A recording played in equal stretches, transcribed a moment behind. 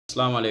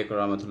Assalamu alaikum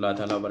warahmatullahi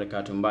ta'ala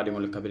wabarakatuh. Mbadi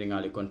mul kabiri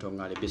ngali konto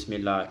ngali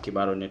bismillah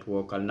kibaro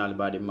network alnal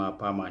badi ma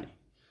pamani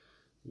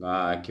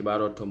nga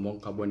kibaro to mon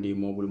kabondi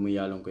mobul mu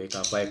yalon ko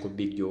ka fay ko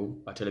big joe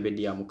atele be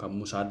diamu kam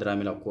Musa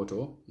Drammeh la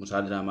koto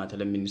Musa Drammeh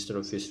atele minister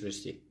of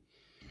fisheries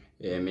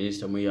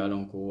minister mu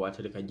yalon ko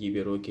atele ka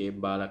jibero ke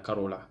bala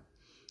karola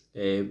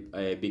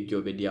big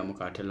joe be diamu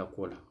ka atele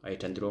kola ay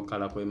tandiro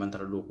kala ko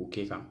mantara do ku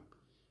ke kan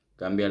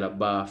Gambia la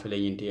ba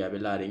fele yinti ya be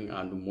laring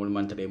andu mol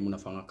mantare muna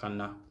fanga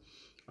kanna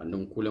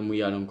andum kule mu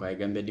yalon ko ay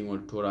Gambia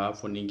dingol tora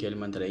fondinkel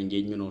mantara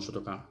engagement on soto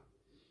kan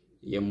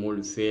ye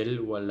mol fel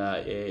wala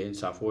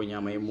safo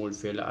nyama ye mol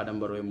fel adam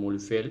baro ye mol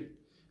fel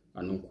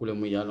andum kule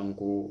mu yalon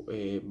ko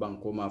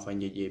banko ma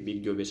fanje je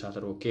big joe be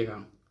sataro ke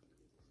kan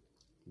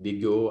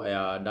big joe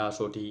aya da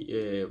soti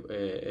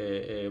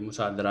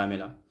Musa Drammeh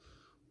la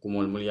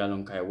kumol mul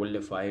yalon kay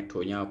wolle fay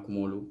to nya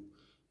kumolu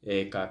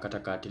ka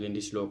kataka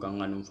tilendi slo kan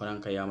anum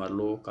fanan ka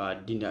yamarlo ka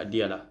dinda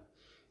diala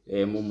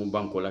mumu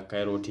banko la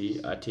kairoti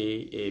ate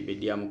be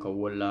diamu ka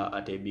wolla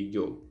ate big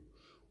joe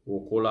o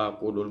kola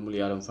ko dol mul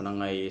yalam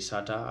fanan ay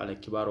sata ala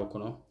kibaro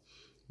kono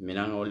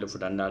minanga wolle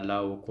futanda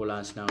la o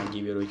kola sina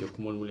jibero ke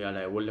kumol mul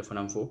yala wolle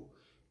fanan fo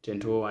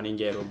tento ani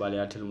jeyro bale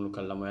atel mul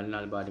kallamo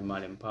yalnal badi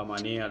malem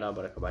pamani ala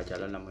baraka ba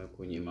jalla lamay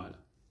ko nyimala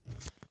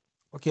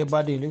okay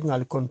badi li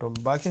ngal konto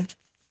mbake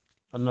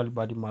annal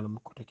badi malam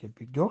ko take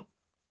big joe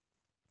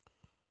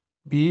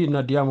bi na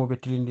diamo be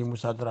tilindi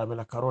Musa Drammeh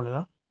la karole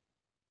la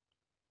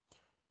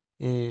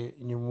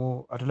ni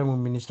mo atele mo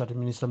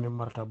ministre me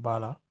marta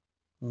bala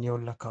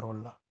ñewol la karol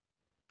la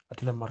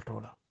atele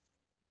martola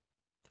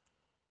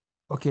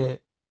okay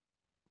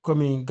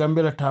komi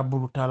Gambia la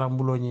tabulu tala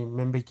mbuloñi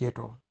membe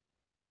jeto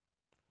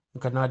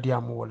kana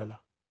diamo wala la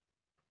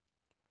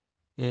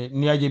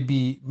niaje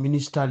bi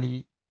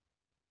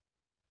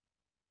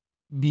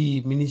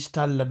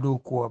ministal la do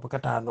ko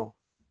bakatano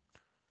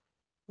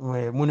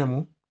munemu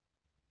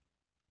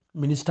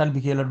ministal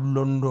bi ke la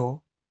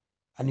londo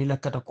ani la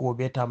kata ko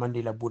be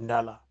tamandi la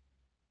bundala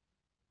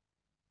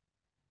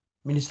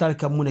ministal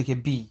kam muneke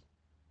bi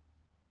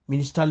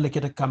ministal le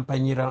keta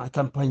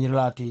campagne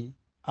lati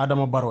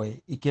adama baroye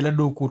ikela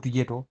do ko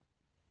tujeto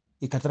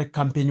ikatra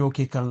campagne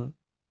ke kan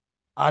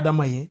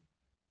adama ye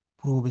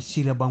pour be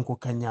sira banko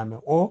kanyame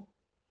o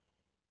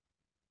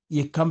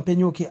ye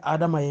campagne ke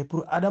adama ye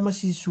pour adama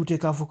si soute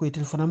ka foko e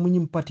telefona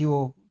munyim pati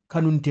o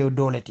kanunte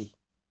doleti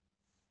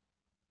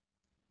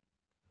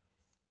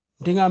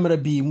dinga amra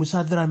bi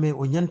Musa Drammeh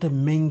o nyanta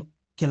men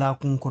kela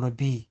kun kono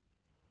bi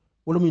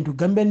wala min to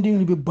Gambian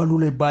ding be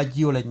balule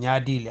bajiyo la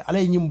nyaadile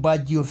ala nyim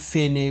bajiyo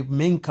fene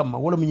men kama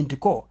wala min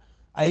ko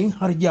ayin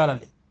harjala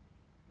le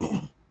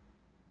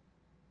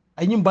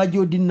ay nyim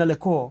bajiyo dinna le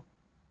ko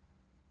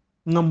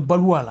ngam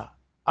balwala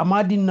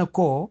ama dinna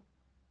ko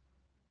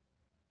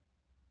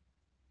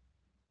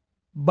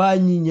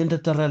bañi nyanta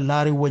tara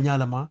laari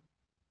wonyala ma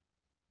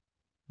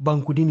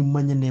banku dini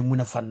manyane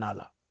muna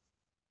fannala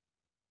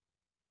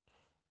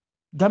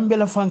Gambia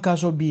la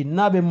fankaso bi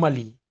nabe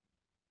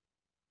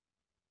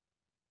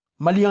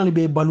Malian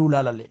be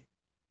balula la le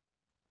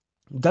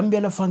Gambia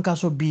la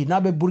fankaso bi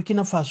nabe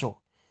Burkina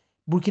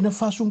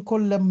Faso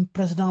kollem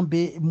president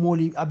be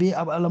moli abe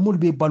ala mol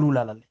be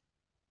balula la le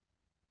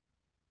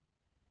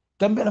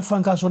Gambia la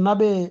fankaso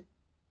nabe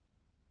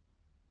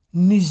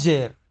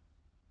Niger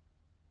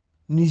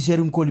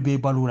nkol be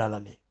balula la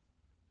le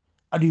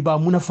adu ba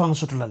muna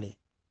fansoto la le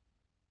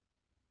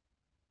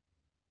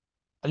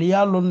ali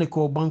ya lonne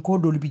ko banko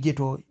dol bi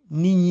jeto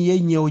ni ñi ye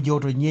ñew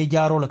jewto ñe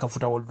jaaro la ka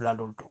futawol dula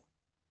dol to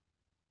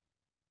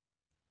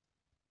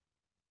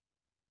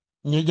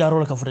ñe jaaro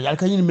la ka futa yal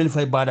kañin mel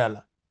fay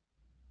badala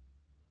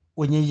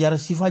o ñe jara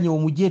sifa ñew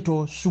mu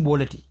jeto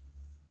suboleti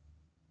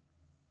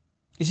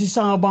isi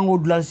sanga bango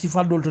dula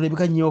sifa dol to be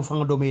ka ñew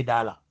fanga do me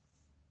dala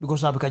biko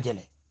sabe ka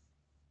jele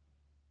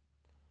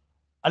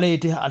ala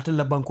yete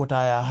atalla banko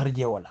ta ya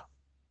harje wala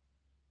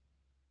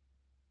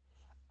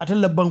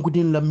atalla banko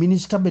din la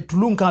ministre be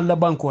tulun kan la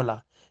banko la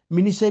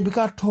ministre be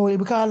ka to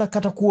be ka ala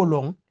kata ko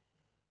long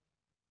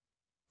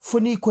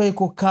foni koy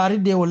ko kaari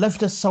de o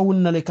lafita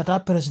sawunna le kata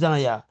president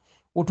ya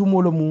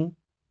otumolo mu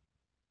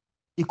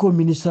iko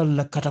ministre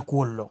la kata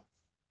ko lo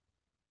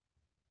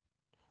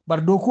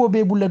bar do ko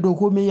be bulla do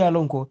ko me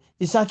yalon ko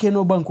isa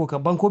keno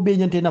banko be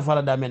nyante na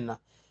fala da menna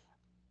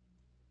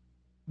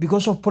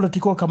because of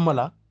political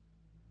kamala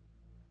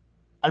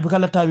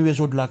albikala tawi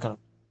weso dula kan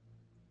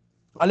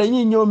ala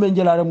ñi ñew men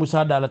jelare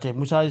Musa dalate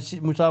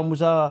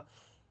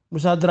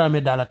Musa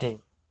Drammeh dalate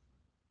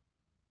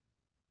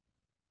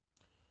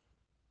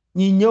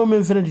ñi ñew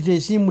men fenedite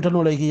si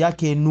mutano lay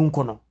yake nun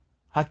kono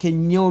hake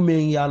ñew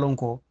men yalon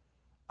ko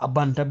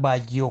abanta ba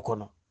jiyo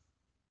kono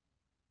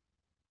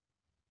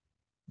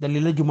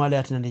dalila jumale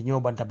atande ñew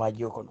banta ba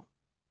jiyo kono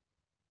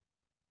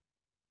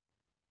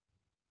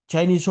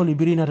Chinese soli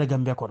birina ta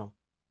Gambia kono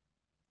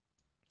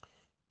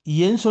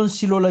yen son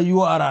silola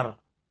yo arar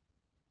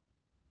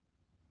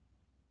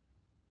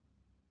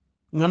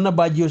nganna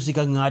ba jiyo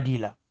sika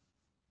ngadila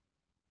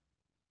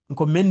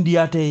ko men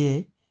diyate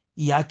ye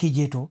yaki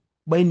jeto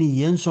bayni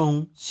yen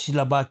son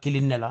silaba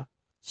kilinela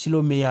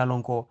silo me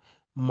yalon ko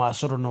ma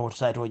soro no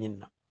site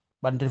wonyinna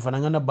bandir fana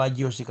ngana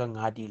bajio sika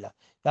ngadila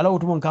yala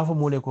utumon kafa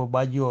mole ko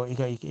bajio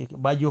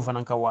bajio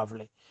fana ka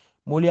wafle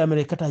moli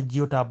amere kata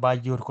jio ta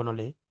bajio kono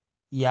le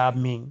ya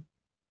min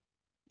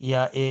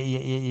ya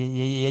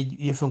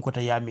ye fen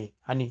kota ya mi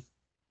hani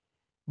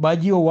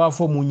bajio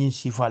wafo munyin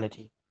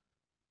sifalati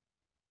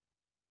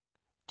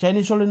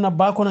chani solo na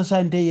bako na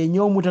sante ye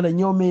mutala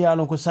nyome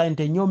yalon ko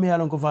sante nyome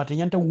yalon ko fata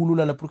nyanta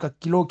wulula la purka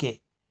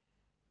kiloke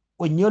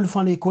o nyol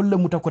fane kolle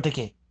muta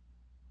koteke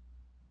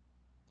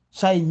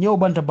sai nyow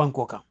banta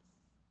banko kam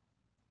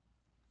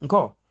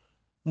ko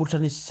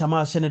murtani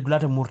sama sene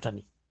dulata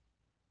murtani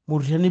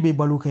be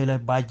baluka la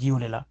bajio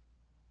la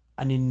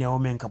ani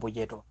neomen kapo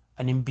jeto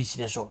ani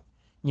business o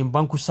nyim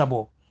banku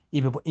sabo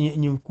ibe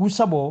nyim ku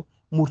sabo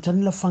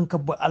murtani la fanka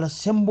ala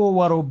sembo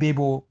waro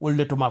bebo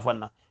wolle to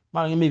mafanna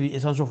ma ngi mebi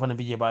essential fana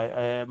bije ba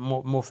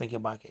mo feke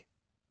bake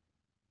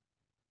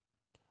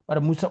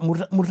bara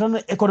murtani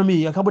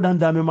economy ya kabo dan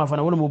dame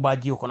mafana wala mo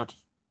baji o konoti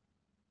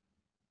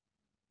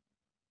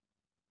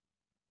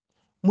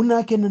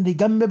muna kenande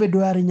gambe be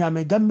doyari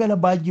nyame gambe la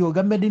baji o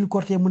gambe din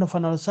korte muna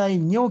fana sai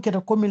nyew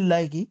keta komin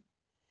like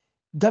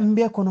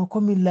gambe kono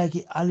komin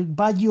like al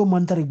baji o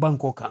mantari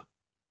banko kan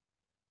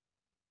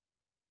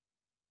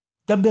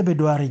gambe be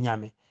doyari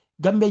nyame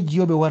gambe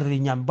jiyobe warri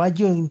nyame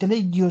baji o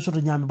intele jiyo soto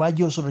nyame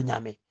baji o soto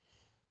nyame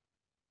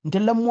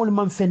ntella mol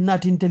man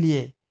fennati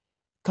intellier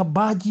ka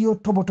baji o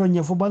toboto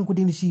nya fo banku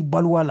din si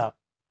balwala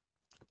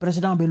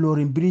president be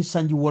lorin brin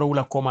sanji woro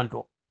wala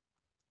komando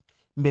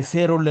mbe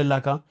ferol le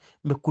laka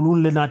mbe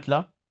kulun le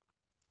natla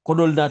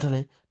kodol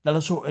natale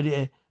dala so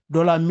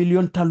dola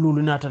million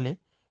tallulu natale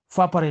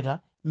fa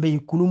pareta mbe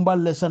kulumbal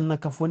le sanna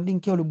ka fondin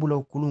kewle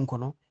bulaw kulun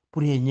kono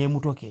pour ye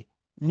nyemuto ke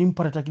nim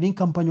pareta nin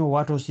campagne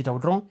wato sita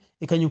dron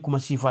e kanyum kuma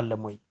sifal le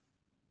moy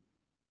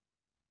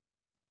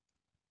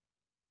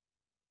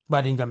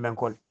badi ngamben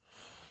kol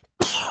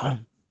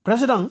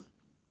president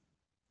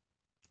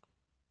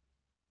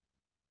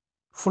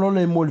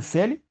folole mol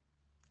feli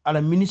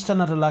ala ministre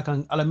nata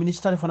lakan ala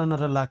ministre fana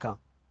nata lakan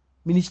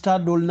ministre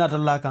dol nata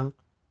lakan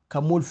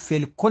ka mol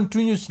feli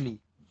continuously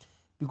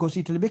because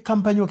it will be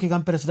campagne ke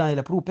kan president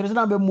ila pour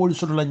president be mol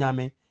soto la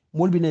nyame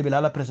mol bi ne be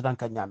la president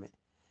kan nyame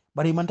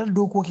bari mantal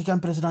do ko ke kan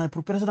president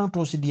pour president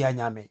to si dia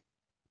nyame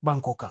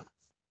banko kan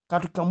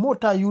katu ka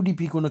mota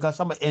UDP ko ka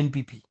sama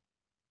NPP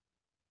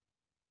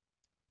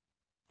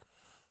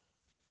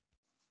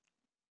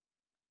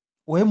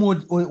we mo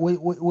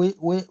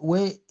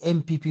we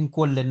MPP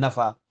ko le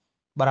nafa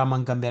bara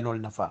man gambe nol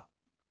nafa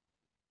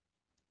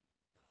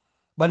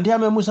bandi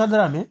ame Musa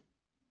Drammeh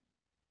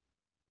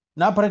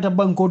na pareta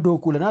banko do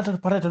kula na ta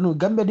pareta no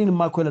gambe din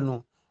ma ko la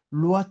no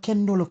loi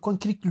kendo le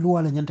concrete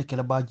loi la nyanta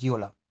kala ba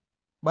jiola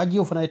ba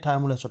jio fana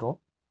time la soto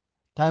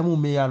time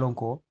me yalon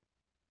ko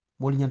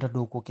mol nyanta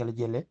do ko kala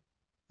jele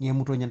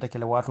nyemuto nyanta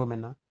kala wato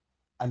menna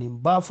ani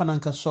ba fanan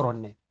ka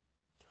soronne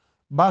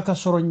ba ka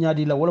soron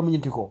nyaadi la wala mu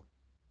nyinti ko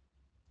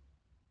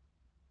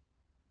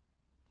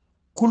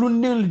kulun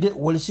nel de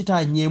wala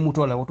sita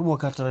nyemuto la wato mo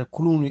katara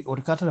kulun o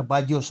katara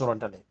ba jio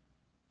sorontale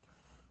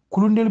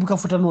kulun nel bi ka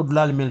futano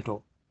dulal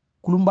melto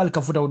kulumbal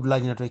ka futa wudula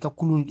nyina to ka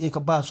kulun e ka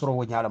ba soro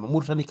wo nyala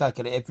murtani ka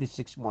kele every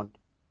 6 months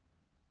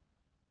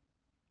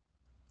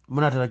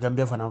muna ta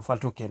gambe fana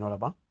falto keno la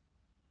ba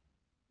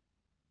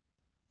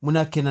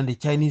muna kenande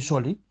Chinese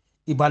soli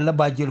iballa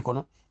ba jel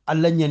kono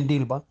alla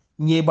nyandil ba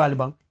nyebal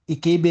ba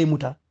ikebe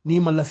muta ni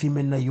malla fi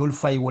menna yol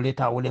fay wole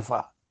ta wole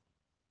fa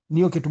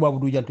ni o ke tubabu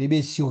du janto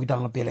be siwo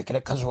kitanga pele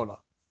kele kasola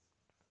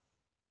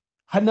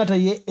hannata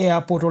ye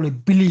airport ole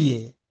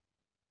biliye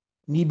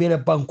ni bele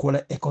banko la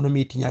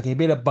economy tinyaka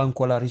bele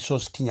banko la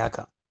resource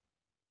tinyaka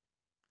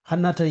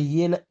hannata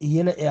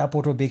yela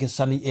airport o beke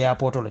sani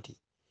airport o lati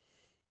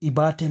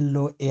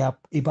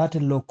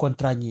ibatello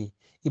contrat ñi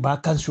iba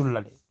cancel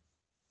la de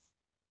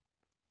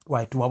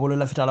way tubabolo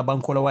la fitala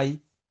banko la way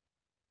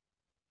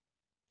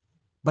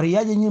bari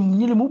yaje ñi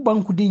mu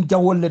banku din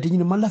jawol la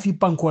ñi man la fi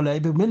banko la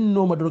be men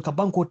no ma do ka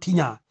banko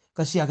tinya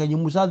ka siya ka ñi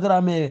Musa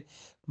Drammeh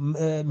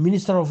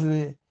minister of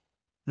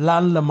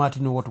land la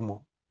matino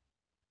wotumo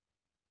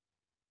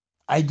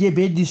ay je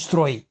be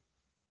destroy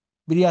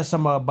biriya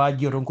sama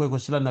baji ron ko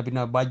silan na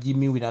bina baji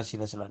mi wina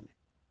sila silan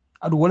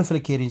adu wala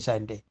fele kerin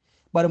sande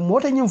bari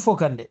mota ñim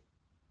fokande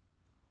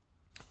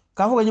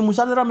ka fo ñi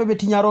Musa Drammeh be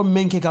tinyaro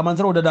menke ka man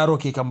tro da daro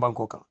ke kam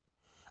banko kan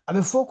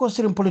abe focus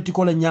sur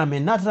politiko la nyame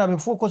natra abe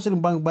focus sur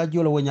bang baji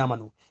la wo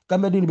nyamanu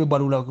kambe din be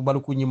balula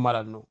balu ku ñim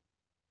malal no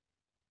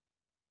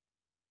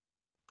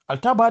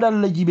alta badal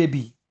la jibe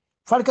bi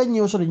falka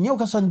ñew so ñew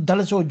ka san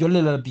dalaso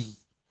jolle la bi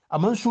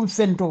aman sul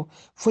fento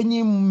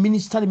fanyi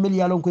minister mel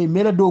yalon koy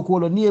mela do ko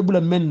lo ni e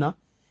bula menna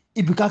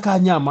ibi kaka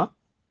nyama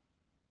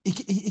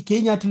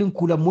ke nyatilin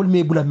kula mol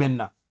me bula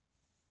menna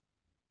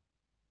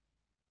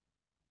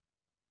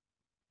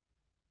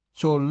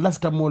so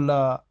lafta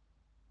mola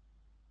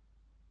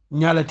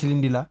nyala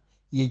tilindila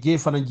ye je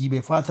fana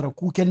jibe fatara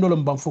ku kendo lo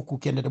mbam fo ku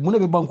kende mun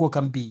be banko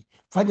kambi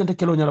fanyante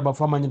kelo nyala ba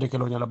fama nyante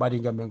kelo nyala badi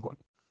ngamben ko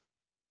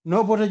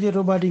no bota je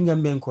to badi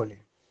ngamben ko le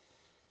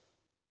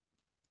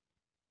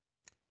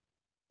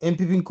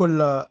MPP ko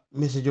la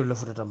message la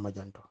futata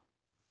majanto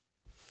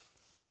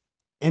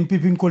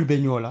MPP kol be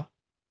nyola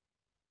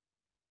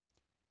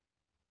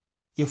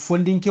ye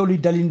fondin kewli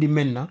dalindi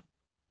menna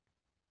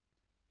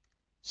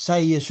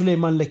say ye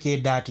Sulayman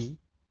leke dati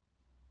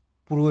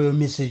pour yo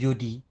message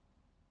odi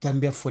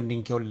Gambia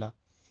fondin kewla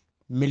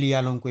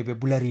miliyalon ko be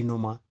bulari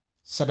noma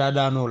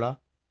sadadano la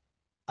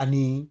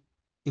ani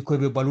iko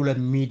be balula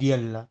media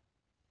la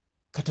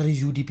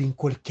katari UDP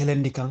kol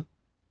kelendi kan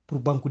pour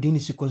banku dini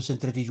si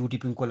concentrate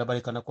UDP kol la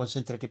bari kana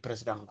concentrate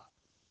president la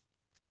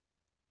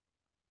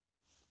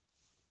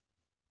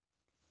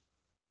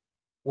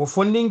wo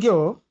fondin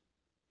keo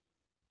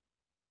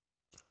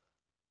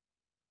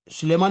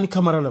Sulayman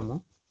Camara la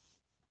mo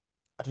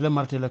atele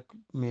marte la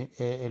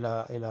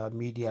ela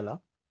media la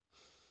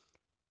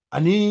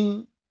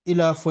ani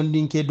ila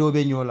fondin ke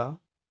dobe nyola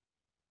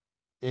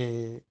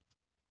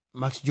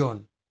Max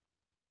John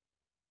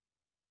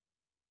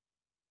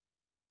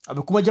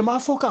abe kuma jama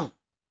fokan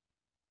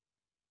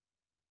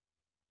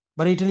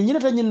bari itele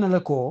nyinata nyinna la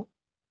ko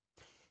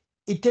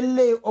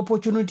itelle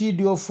opportunity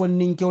dio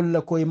fondin ke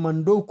wala ko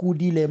mando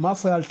kudile ma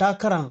fayal ta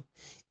karan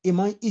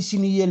iman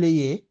isini yele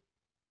ye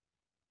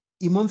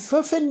iman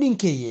fefendin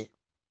ke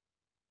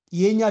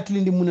ye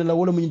nyatlindi munela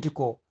wala munyiti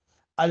ko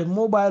al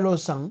mobile o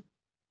sang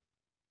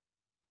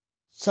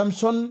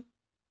Samsung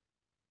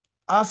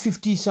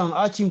A50 sang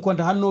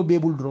A50 hanno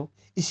bebul dro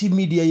isi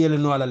media yele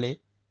no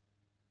alale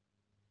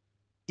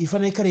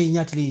ifane kare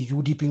nyatli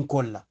UDP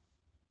kolla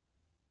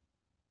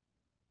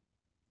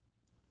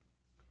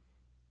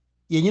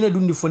ye nyina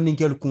dundi fondin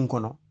kel kun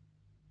kono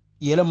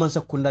yela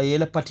mansa kunda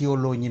yela patio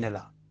lo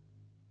nyinela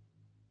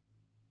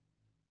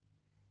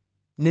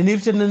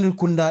nenirte nanir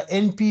kunda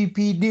NPP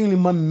dingli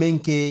mam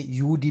menke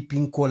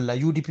UDP kolla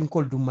UDP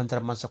kol dum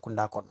mantar mansa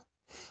kunda kono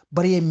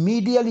bari ye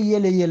media li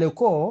yele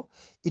ko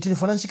itil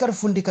faransi kar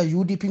fundi ka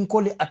UDP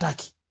kol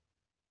attaque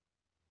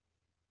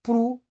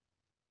pour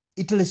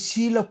itil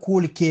sila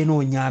kol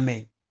keno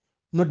nyame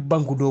not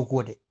banku do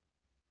kode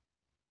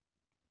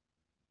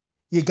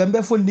ye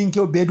gambe fondin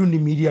kew bedundi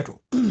media to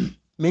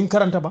men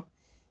karanta ba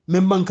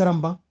men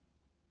bankaramba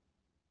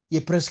ye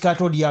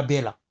prescato dia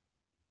bela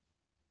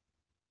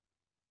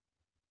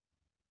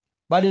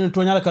badi no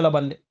tonyala kala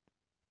bande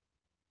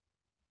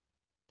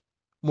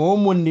mo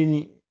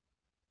mondini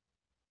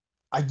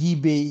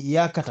ajibe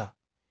yakata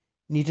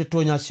ni te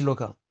tonya silo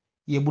kan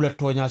ye bula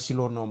tonya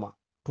silo noma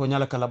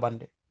tonyala kala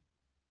bande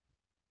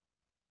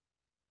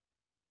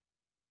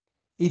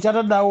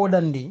itata dawo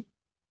dandi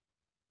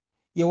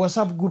ye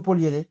whatsapp group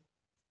yele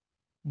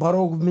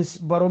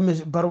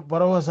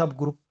baro whatsapp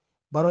group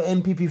baro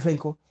NPP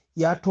fenko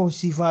ya to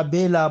sifa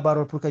bela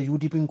baro pour que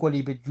UDP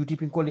koli be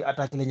UDP koli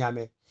attaque le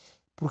nyame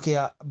pour que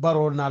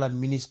baro nala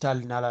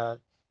ministal nala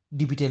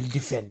député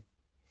difen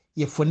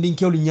ye fondin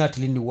kewlu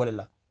nyati lindi wala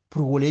la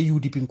pour wole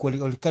UDP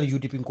koli ol kar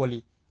UDP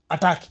koli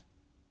attaque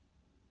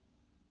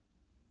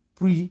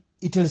pour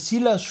itel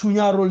sila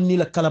sunyarol ni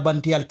la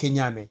kalabantiyal ke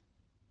nyame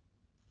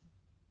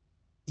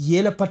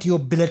yela patio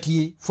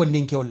belati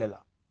fondin kewle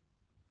la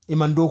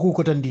iman doku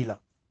ko tandila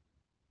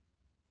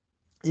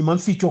iman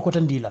ficho ko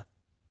tandila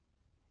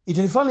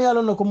itel fan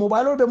yalo no ko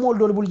mobile be mol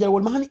dol bul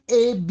jawol mahani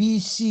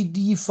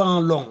ABCD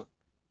fan long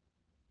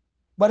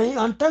bare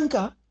en tant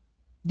que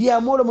dia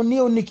molo mo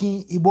niyo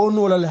niki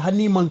ibono la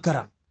hani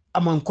mankara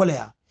aman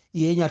kolea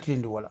ye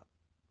nyatindi wala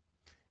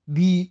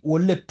bi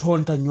wolle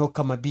tonta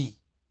nyokama bi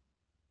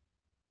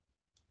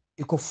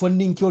iko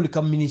fondin kewli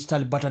kam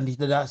ministal batandi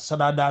da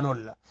sada danol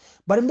la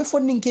bare mbe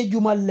fondin ke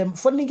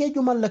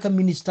jumal la kam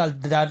ministal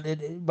da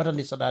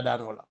batandi sada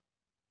danol la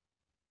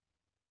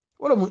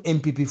wala mu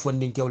MPP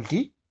fondin kewlti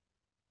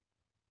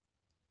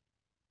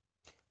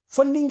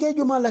fondin ke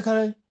jumal la ka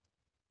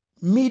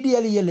media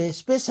li yele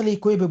especially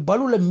ko be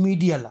balula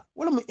media la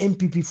wala mu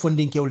MPP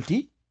fondin kewlti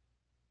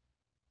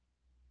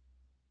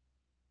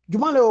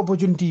jumal la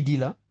opportunity di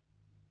la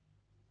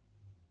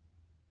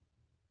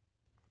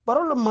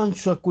baro la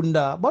mansa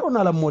kunda baro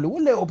na la moli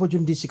wala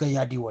opportunity sika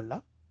yadi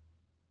wala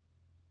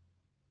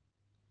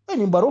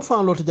eni baro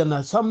fan lot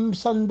janna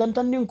sam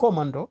dantanin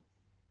komando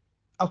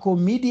ako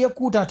media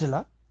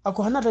kutatela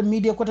ako hanata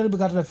media ko tan bi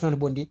katala fen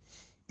bondi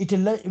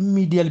itella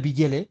media bi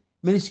jele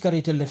men sikari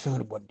itella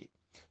fen bondi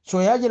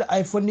so yajel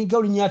ay fonni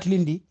gawli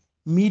nyatlindi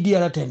media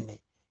la tenne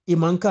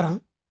iman karan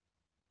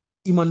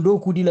iman do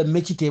kudi la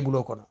meci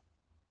tebulo kono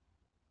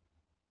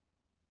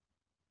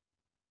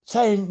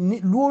say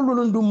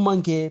lolu ndum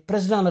manke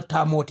president la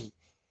tamoti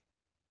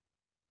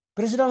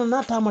president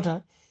na tamata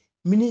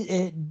mini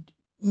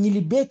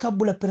ñili be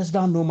kabula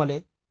president no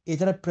male e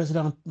tara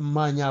president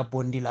manya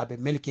bondi labe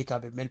melke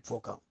kabe mel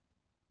fokan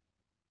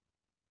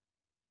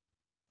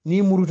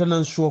ni muruta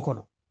nan so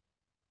kono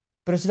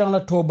president la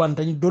to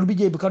banta ni dolbi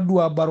je be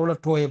kadduwa baro la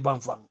to e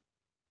banfang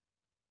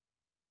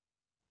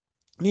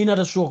ni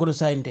nata so kono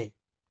sainte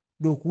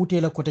do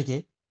kute la koteke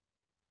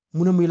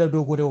muna mi la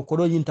do kote ko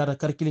do nyin tata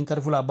karkilin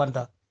karfula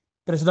banta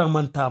president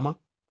man tama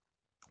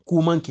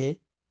ku manke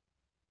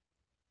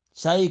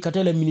sai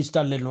katele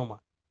minister le noma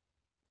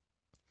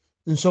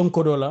nson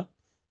kodola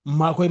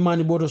ma koy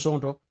mani boto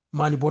sonto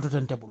mani boto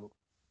tan tebulu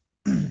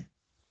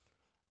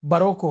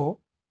baroko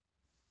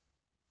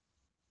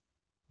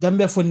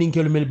Gambia funding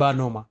kelu mel ba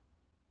noma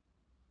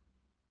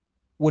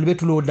wol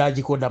betulo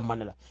daji ko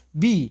dammanela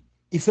bi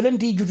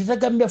ifelenti jutita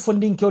Gambia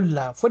funding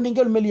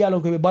kelu mel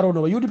yalo ko be baro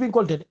no UDP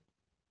kolte de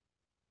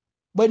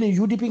bani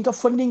UDP ka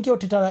funding kelu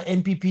titala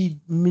MPP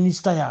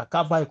minister ya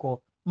ka bay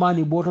ko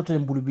mani boto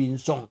ten bulubi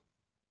song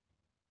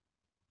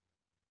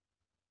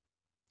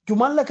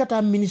jumal la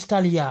kata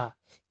minister ya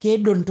ke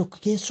don to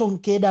ke song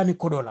ke dani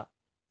kodola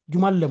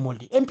jumal le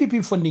moldi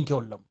MPP funding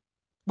kelu lam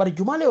bari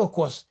jumale o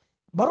kos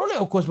barole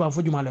o kos ba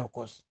fo jumale o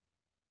kos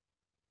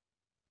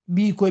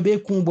bi ko be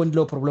kun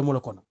bondilo problème lo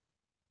kono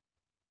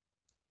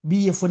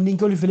bi ye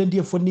fondinkewli felenti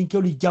ye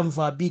fondinkewli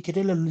jamfa bi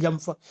ketele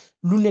jamfa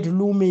lunete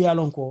lume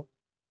yalon ko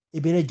e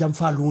bere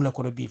jamfa lula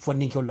kono bi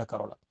fondinkewli la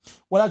karola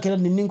wala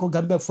kelen nin ko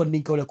gambe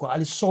fondinkewle ko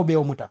ali sobe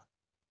o muta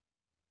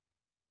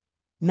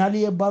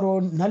nali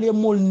ye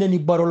mol neni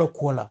baro la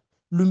kola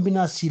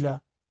lumbina sila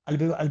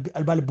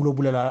albal bulo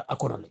bulo la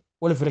akonole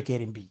wala fere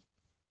kerim bi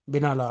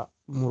binala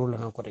murula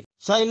nan ko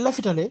sa il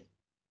lafitale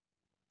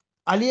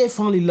ali e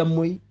fanli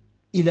lamoy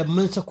ila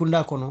mansa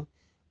kunda kono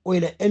o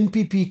ila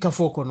MPP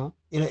kafo kono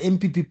ila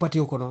MPP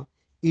patio kono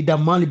ida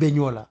mali be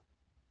nyola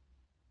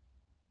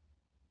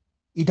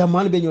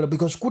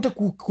because kuta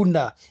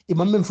kunda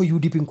imam fo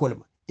UDP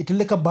kolma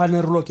itileka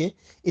banner loke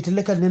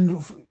itileka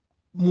nen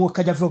mo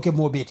kaja ke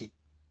mo beti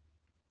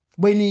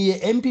bayni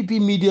ye MPP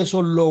media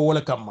sol lo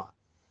wala kamma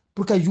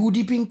pour que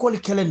UDP kol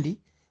kelendi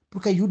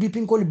pour que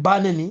UDP kol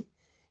banani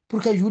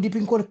pour que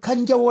UDP kol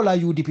kanja wala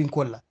UDP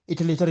kolla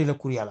itele tari la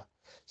kuriyala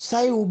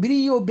sayo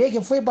biriyo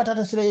beke foy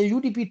batata sira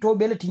UDP to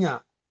bele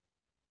tinya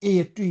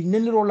e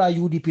neniro la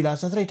UDP la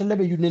sa tra itele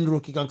be neniro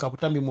ki kan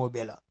kaputambi mo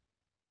bela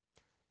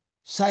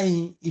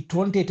say i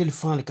tonte tel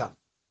fan kan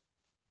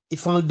i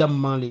fan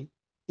dammali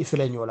i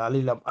fele nyola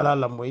ala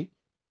la moy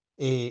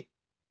e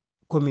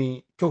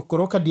komi to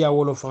koroka dia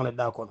wolo fan le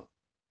da kono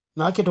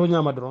na ke to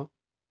nyama dron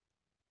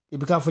e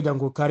bika fo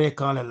jango kare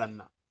kan le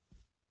lanna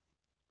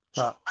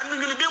ha annu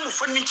ngel be mu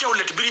fanni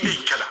cewle te biri be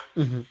kala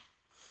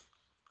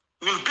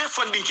ngel be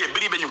fanni ce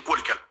biri be ñu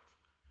kol kala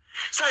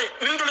say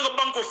nin do nga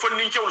banko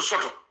fanni cewle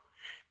soto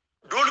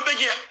dolu be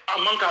je a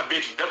manka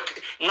beti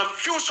nga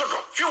few soto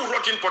few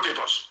rotten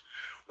potatoes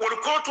wol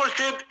ko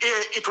tolte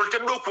e tolte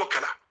do ko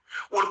kala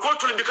wol ko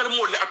tol be kala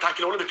mo le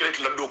attaquer wala be kala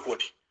la do ko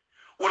di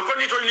wol ko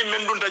ni tol ni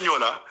men dun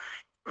dañola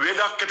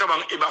weda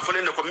ketaban e ba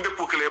fole ne ko mbe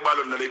ko kala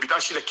balon na le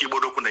bitashi la kibo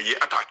do ko na ye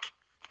attaque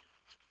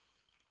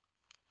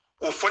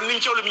o fonnin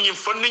cewle mi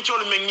fonnin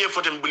cewle men ngi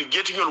fotem bul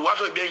geti ñol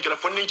wato be en kala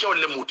fonnin cewle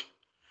le muti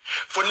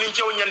fonnin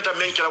cewle ñanta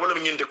men kala wala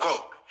mi ñinde ko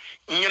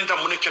ñanta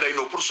mu ne kala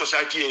no pour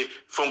society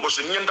fonko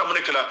so ñanta mu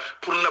ne kala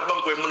pour na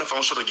banko e mu na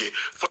fam soto ge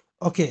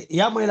ok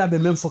ya may la be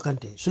même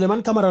fokante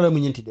Sulayman Camara la mu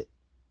ñinti de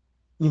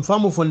ñim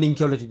famu fonnin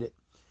cewle ti de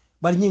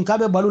bari ñin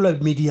kabe balu la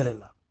media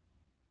la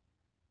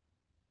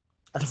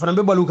ata fana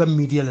be balu kam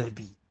media la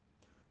bi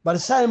bari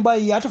sa en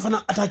bay ya ata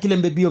fana attaque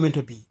lembe biyo men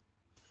to bi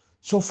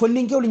so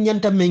fonnin cewle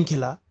ñanta men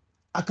kala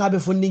akabe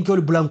fonnin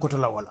kewli blancoto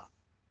la wala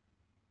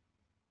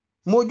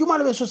mo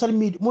jumala be social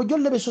media mo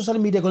jolle be social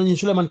media ko ni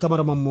Sulayman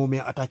Camara mam mo me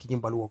attaque ni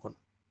balu ko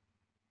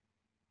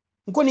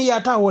ngoni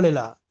ya ta wala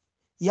la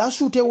ya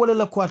sute wala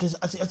la ko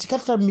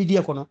atikata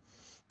media kono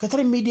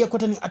katare media ko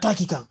tan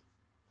attaque kan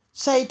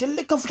say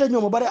telle ka futa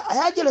nyoma bare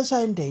aya jele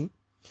say ndey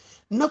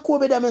nako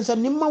be damen san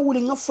nimma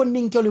wuli nga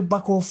fonnin kewli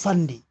bako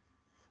fandi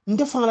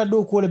nde fala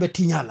do ko le be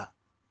tinyala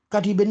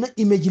kati be na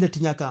image la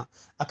tinyaka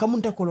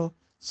akamunta kolo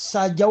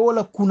sa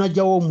jawola kuna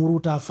jawo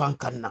muruta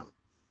fankanna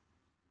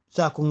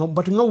sa ko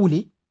batu nga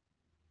wuli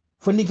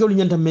fondin kewli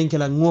nyanta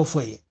menkela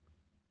ngofoye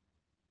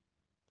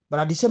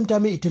bara di same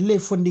time itelle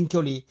fondin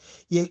kewli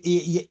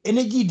ye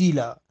energy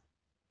dila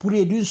pour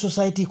d'une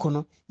society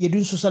kono ye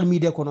d'une social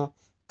media kono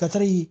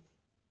katari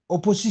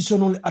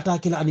oppositional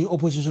attaque la ani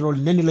oppositional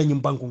neni la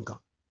nyum bankun kan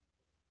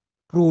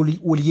pro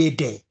woli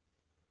yede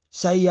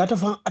say ata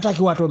fan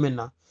attaque wato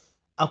menna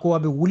ako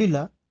wabe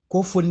wulila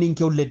ko fondin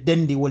kewle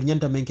dendi wol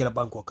nyanta menkela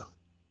banko kan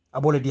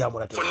abole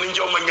diamora te fondin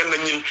jaw man nyanna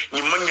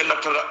nyin man nyanna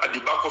tara adi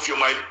back of your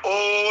mind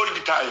all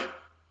the time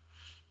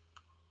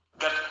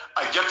that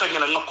a jata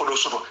ngana ngako do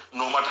soto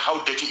no matter how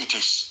dirty it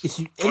is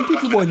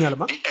MPP bo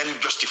nyalama the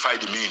end justify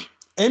the mean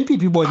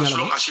MPP bo nyalama as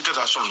long as it is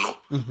as no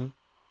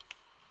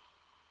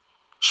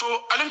so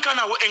alen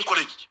kana wo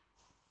encourage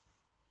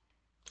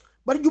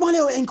bar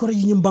jumale wo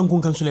encourage nyim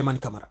banko kan Sulayman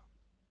Camara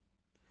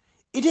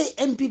ite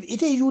MPP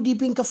ite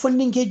UDP ka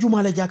funding ke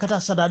jumale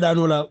jakata sadada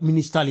no la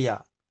ministalia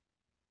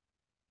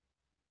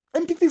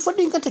MPP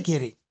funding ka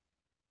takere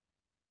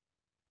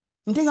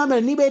ntinga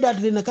mele ni be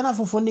dati na kana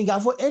fo funding ga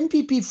fo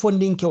NPP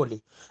funding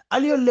kewle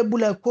aliyo le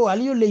bula ko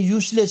aliyo le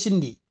useless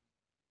ndi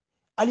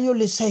aliyo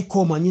le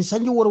psychoma ni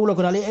sanji woro wala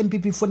ko ale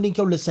MPP funding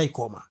kewle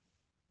psychoma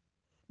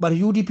bar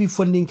UDP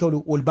funding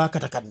kewle wol ba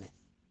kata kanne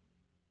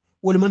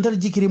wol mantar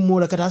jikiri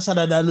mola kata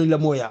sada danu la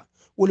moya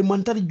wol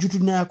mantar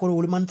jutuna ko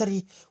wol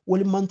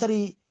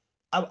mantari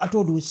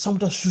atodu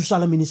samta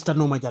susala minister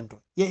no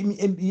majanto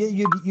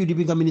ye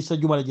UDP ga minister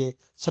jumala je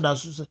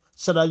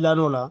sada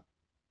danu la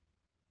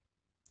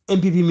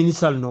MPP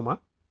minister noma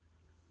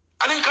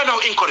alin kana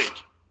encourage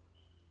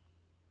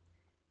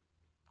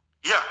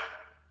yeah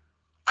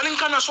alin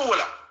kana so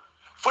wala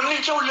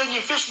fonnin cewle ñi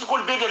Facebook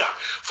ol bededa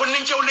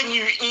fonnin cewle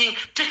ñi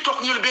TikTok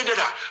ñul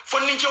bededa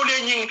fonnin cewle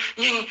ñi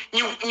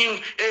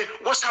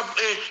WhatsApp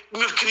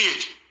ñul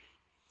create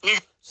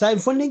say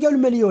fonnin cewle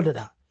mel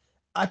yodada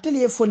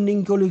atelier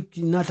fonnin cewle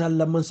nata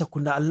alla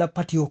mansakunda alla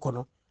patio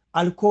kono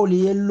alcool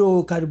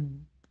yello kar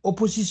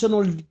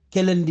oppositional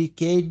kelendi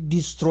ke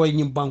destroy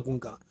ñi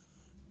bankunga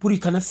pour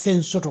kana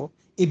fen soto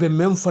ibe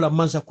même fola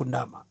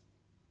mansakunda ma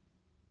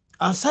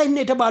an say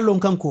ne taba lon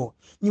kanko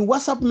ni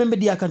WhatsApp membe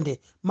dia kante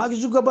magi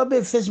zuga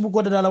babe Facebook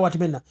wada dala wati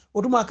menna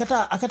otuma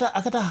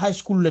akata high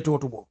school le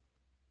totubo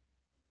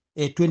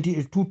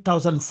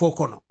 2004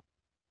 kono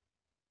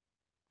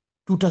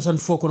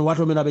 2004 kono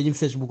wato mena be jim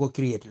Facebook ko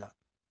create la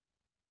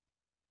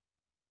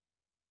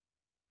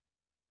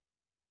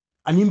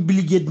anim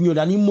biliged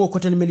nyoda anim mo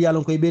koten mel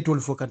yalon ko be tol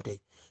fo kante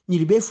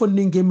ni be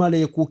fondinge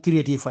male ko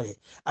create faye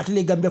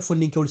atele gambe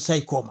fondinge ol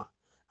say koma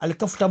al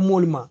kafta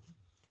molma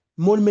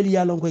mol mel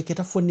yalon ko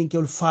keta fondinge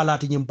ol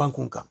falati nyim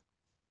bankun kam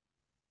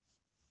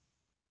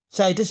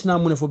saite sina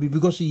mune fo bi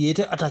because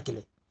yete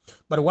attaquele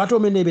bar wato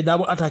men be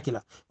dabo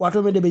attaquela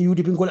wato men be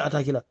yudi pinkol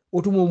attaquela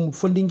otumo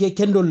fondinge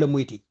kendol le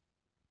muyti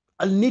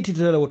al niti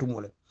tala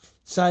wotumo le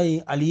sai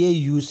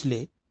aliye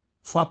usele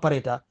fa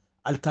pareta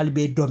al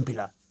kalbe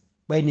dompila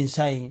baynin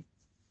sai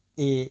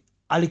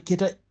al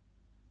keta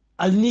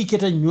al ni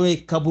keta nyoy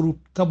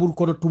kabur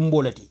kono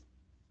tumbolati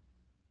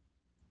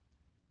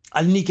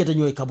al ni keta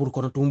nyoy kabur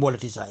kono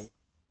tumbolati sai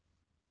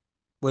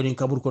baynin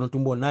kabur kono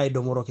tumbol nay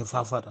do moroke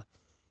fafata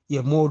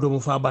ye modo mo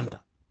fa banta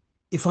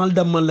ifal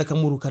damman la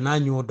kamuru kana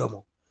nyo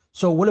domo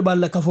so wala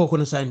balla kafo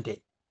kono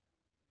sante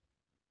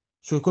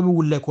so ko mi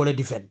wulle ko le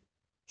difen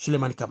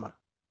Sulayman Camara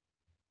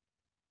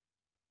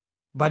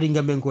badi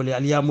ngamben ko le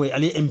aliyamoy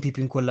ali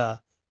MPP ko la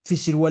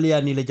fisir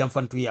waliya ni le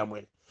jamfantu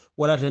yamoy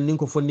wala tan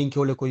ninko fondin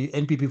kewle ko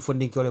MPP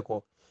fondin kewle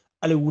ko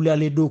ale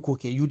wulale do ko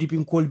ke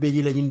UDP ko be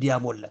ji la nyindi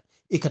yamol la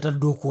ikata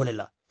do ko le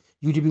la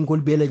UDP ko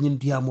be la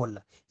nyindi yamol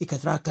la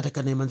ikatra kata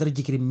kana mandar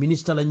jikri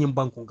ministre la nyim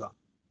bankunga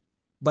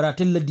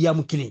baratel la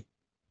diamu kilin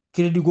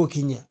crédit go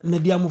kinya na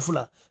diamu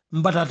fula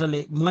mbatata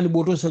le mani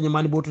boto sanya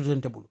mani boto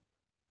tentebul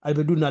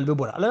albe dunna albe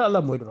bora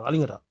ala moy do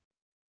alingata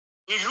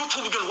ni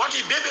YouTube gel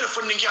wati bebe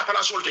fondin ki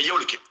apala solte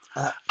yewleke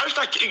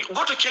alta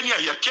goto Kenya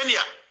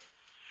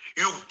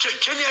you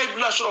Kenya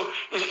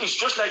is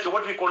just like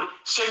what we call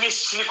semi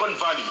Silicon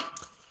Valley.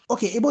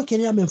 Okay, ebo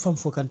Kenya men fam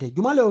fokante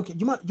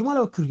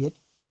jumala create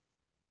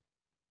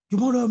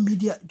jumala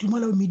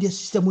media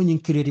system woni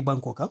create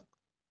banko ka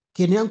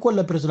Kenya ko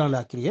la president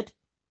la create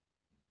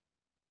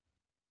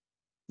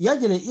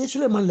yajele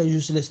Sulayman la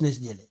uselessness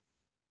jele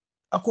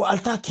ako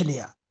alta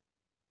Kenya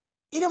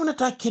ina mana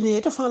ta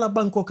Kenya ta fala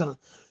banko kan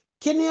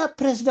Kenya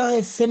president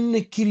e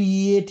fenne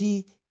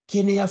create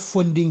Kenya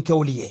funding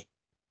kawliye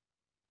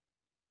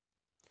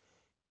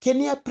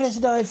Kenya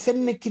president e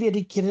fenne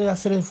create Kenya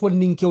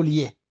funding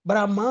kawliye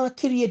bara ma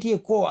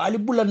create ko ali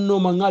bulan no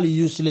mangali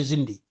useless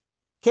indi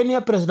Kenya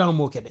president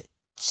mo kede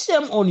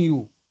same on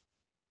you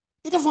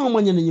ita fa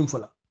manya nyim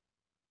fala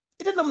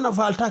ita dam na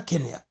falta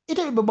Kenya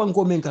ita be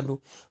banko men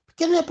kandu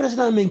Kenya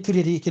president men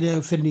create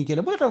Kenya funding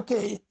kele mo ta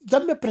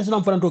Gambia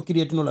president fa to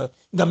create no la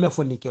Gambia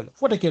funding kele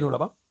foto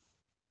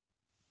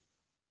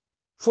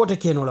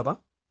keno la ba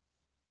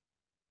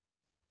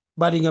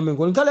badi ngamen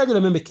ko kala jela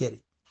membe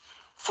keri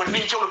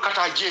funding kele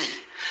kata je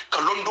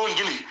ka londo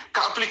ngili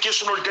ka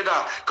applicational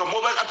data ka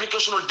mobile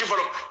applicational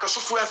develop ka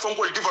software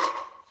fongol develop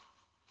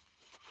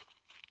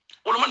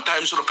all man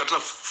time so kata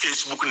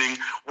Facebook ning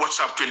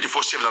WhatsApp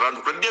 24/7 around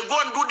they go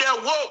and do their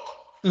work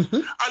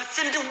al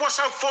findi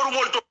WhatsApp forum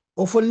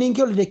o funding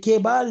kele de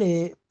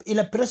kebale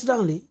ila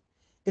president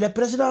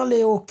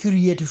le o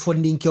create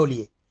funding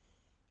kele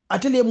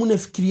atelier mun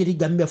create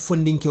Gambia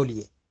funding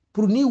kele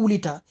pour ni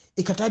wulita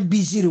ikata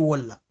biziri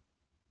wala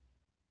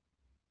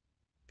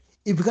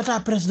ibikata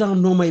president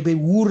noma ibe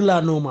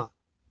wurla noma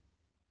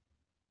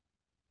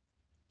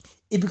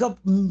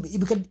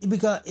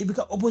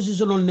ibika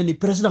opposition on nani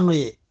president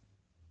ye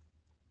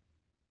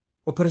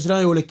o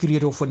president wala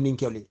create o funding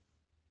kewle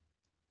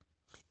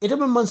ita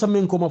man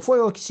samen ko ma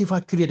foyo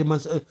sifa create man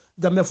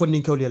Gambia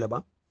funding kewle la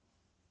ba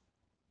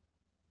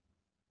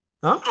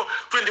ha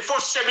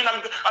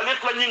 24/7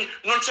 alet la ñing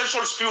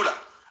nonsensical spew la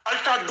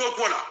alta do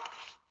ko la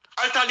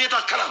alta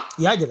leta kalam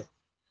ya jere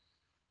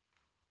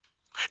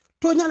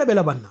to nyala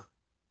bela banna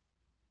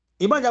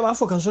ibaja ba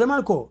fokan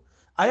Sulayman ko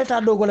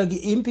aleta do ko la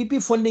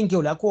MPP funding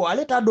kewle ko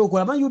aleta do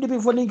ko man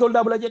UDP funding kewle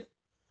dabula jet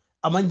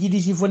aman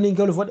GDC funding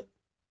kewle fode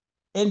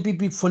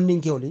NPP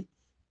funding kewle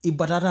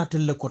ibatata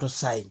telle ko to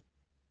say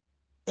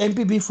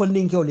MPP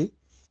funding kewle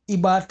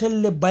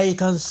ibatelle bay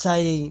kan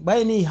say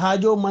bay ni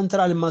hajo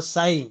mantral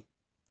masay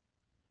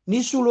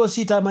ni sulo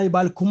sita may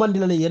bal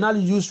kumandila le yenal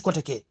use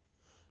koteke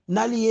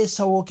nali ye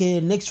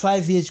sawoke next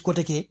 5 years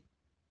koteke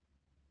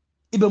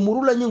ibe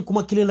murula nyin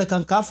kuma kilela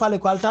kan ka fale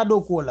ko alta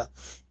do ko la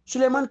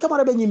Sulayman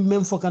Camara be nyim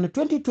mem fokane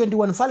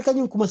 2021 fal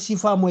kanyum kuma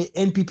sifa moy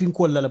NPP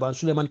ko la ba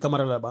Sulayman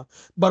Camara la ba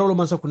barolo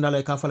man sakunda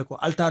la ka fale ko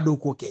alta do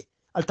ko ke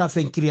alta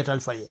fen create al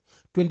faye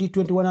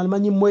 2021 al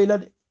manyim moy la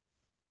de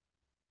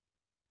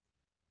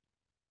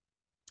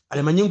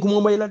ale manyin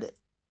kuma mai lade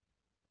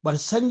bar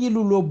sanji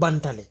lulo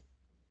bantale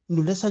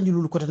ndule sanji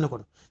lulu kota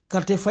nakono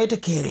karte fayta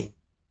kering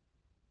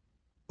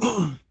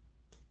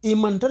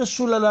imantar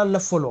sulala la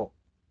folo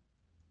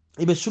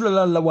ibe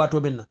sulala la wato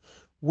benna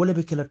wala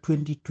be kala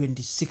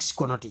 2026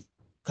 konoti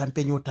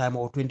campaign time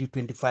o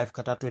 2025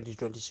 kata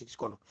 2026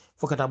 kono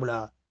fokata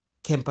bula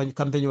campaign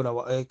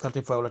la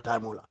carte fayla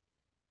time la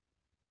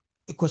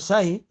ko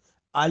sai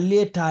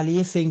alle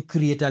taliye fen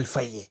create al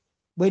faye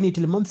bayni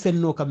til mam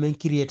fenno kam men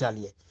create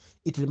aliye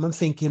itil mam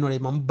fen keno le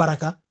mam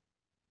baraka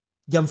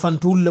jam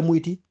fantul la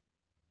muyti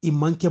i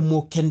manke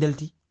mo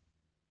kendelti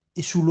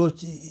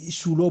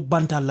isulo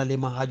bantal la le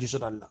ma haju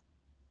sodalla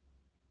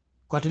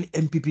ko atel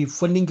MPP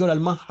funding ko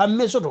alma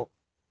hamme soto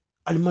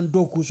alman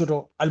doku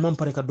soto alman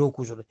pare ka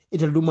doku soto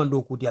itel dum man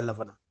doku di alla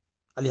fana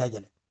ali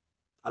hajale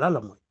ala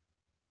la moy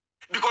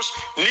because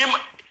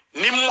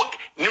ni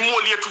mo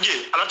liye tuje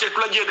ala te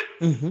tula je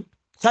de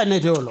sa ne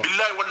te wolo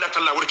billahi wallahi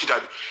talla wal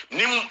kitabi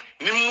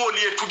ni mo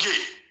liye tuje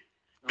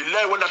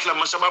billahi wallahi talla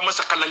masaba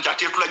masakalan ja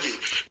te tula je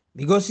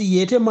because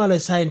yete mala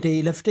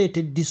sainte lafte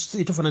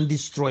te fana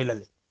destroy la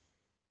le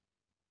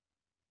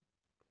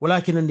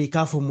walakin ndi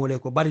kafo mole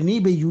ko bari ni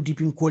be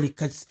UDP koli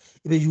kas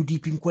be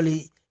UDP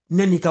koli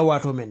nani ka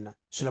wato menna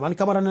Sulayman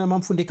Camara na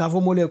mam funde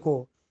kafo mole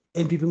ko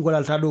MPP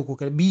ngolal ta do ko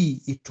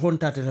bi i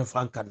tonta te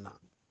fankanna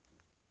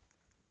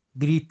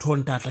biri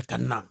tonta ta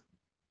kanna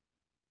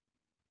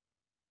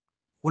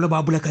wala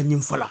babula kan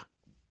nyim fala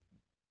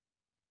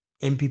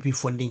MPP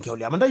funding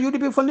kewli amanda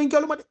UDP funding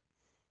kewlu made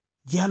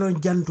jalo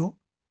janto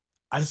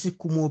alsi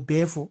kumo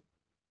befo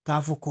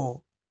kafo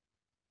ko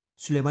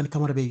Sulayman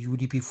Camara be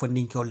UDP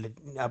funding kewle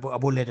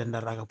abole den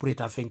daraga pour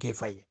eta fenke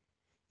faye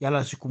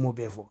yalla si kumo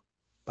befo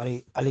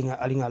bari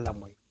alinga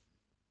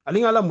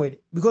lamoy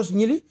because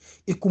nyili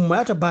e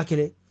kumata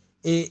bakele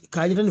e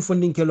kaji tan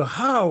funding kelo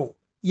how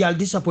yal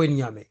disappoint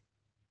nyame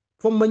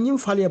fo manyim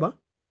fale ba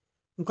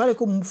ngale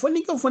ko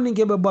funding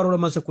ke be barola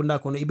masakunda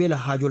kono ibela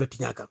hajola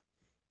tinyaka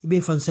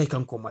ibe fansay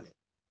kan ko male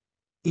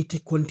ite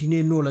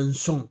continue no lan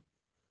son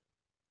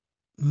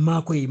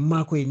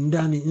makoy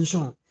ndani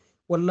inson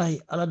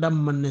wallahi ala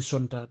dam manne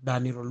sonta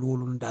daniro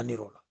lulun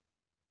daniro la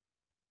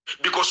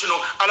because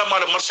ala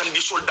mala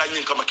marchandise soldat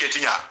nyin kama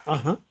ketinya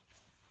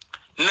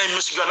nay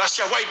misga la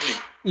sia widely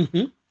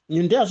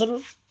ñun de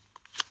asoro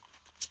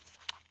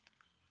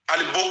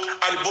ali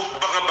bok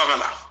baga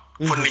la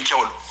fonni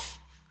kewlo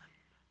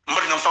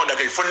mbar ngam fawda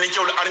kay fonni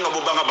kewlo ali nga bo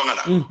baga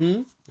la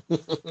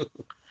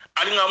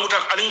ali nga muta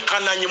ali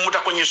kana nyi muta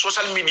ko nyi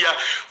social media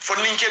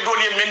fonni ke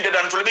doli mende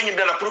dan to be nyi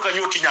dala pour ka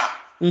nyoti nya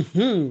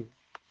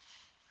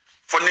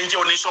fonni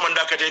kewlo ni soma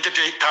ndaka tete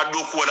ta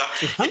do ko wala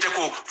ite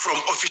ko from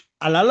office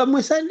alala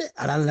mo sande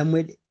alala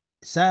mo de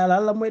sa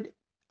alala mo de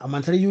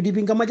amantare UDP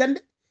ngama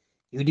jande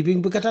UDP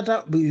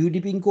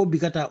ko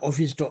bikata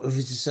office to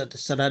office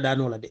sada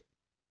dano la de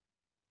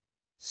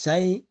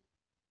say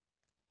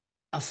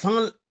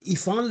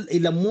ifan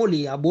ila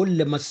moli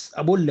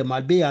abolle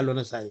mal be yalo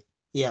na say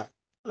ya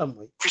la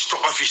moy office to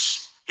office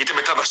ite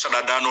be taba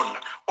sada dano na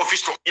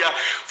office to ya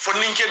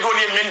foninke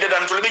doli mende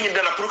dan to be ngi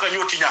dala pour ka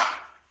nyoti nya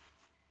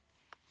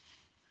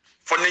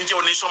foninke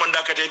woni soma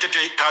ndaka tete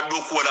ta do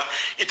ko wala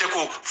ite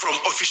ko from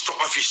office to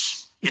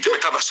office ite be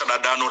taba sada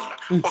dano na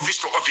office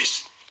to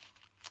office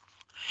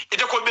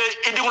ite ko be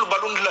edingul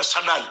balund la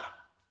sanal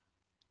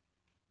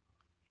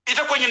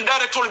ite ko nyin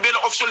director be la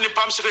official ni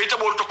pam se ite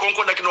bol to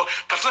konko nakino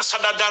katra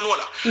sada dano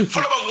wala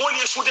folo ba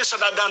ngoli sude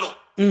sada dano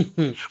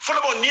folo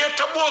ba ni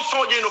tabo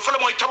fonje no folo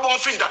mo tabo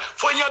finda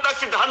fo nya da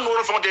finda han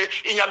no fonde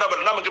inya da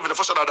bal nama ke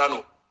fo sada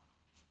dano.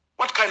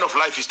 What kind of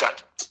life is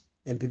that?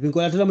 MPP ko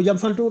latala mo jam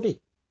fantote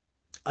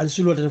al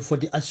sulo ta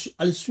fodi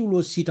al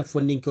sulo sita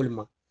fondin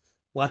kolma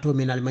wato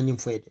men al manyim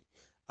foyde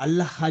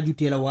Allah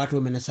hajute la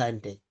wato men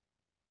sante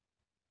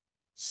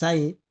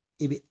say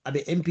abe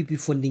MPP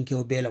funding ke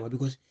obela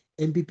because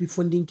MPP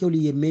funding ke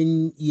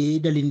ye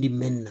dalindi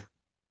menna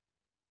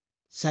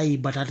say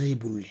batata e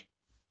bulle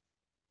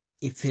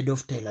e fed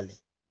of telale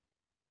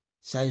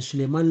say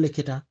Sulayman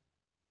leketa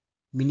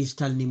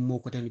ministal ni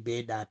moko tan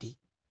be dati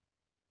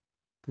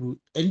pour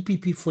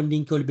NPP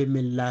funding ke be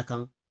men la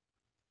kan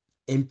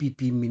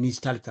MPP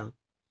ministal kan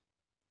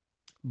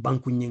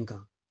banku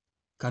nyenka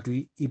katu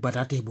i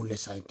batata e bulle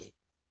sante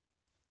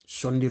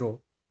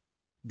sondiro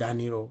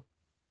daniro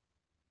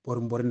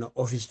por mborna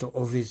office to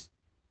office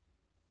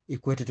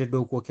ikwetete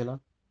dow ko kela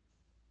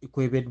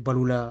ikoybet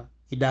balula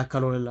ida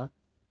kalola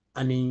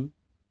ani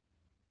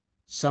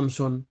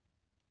Samsung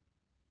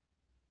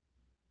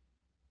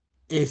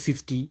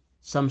A50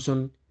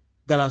 Samsung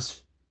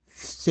Galaxy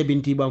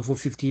 70 bam fo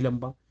 50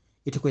 lamba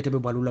ite ko tebe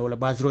balula wala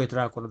bazro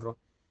etra kono dro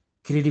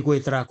credit ko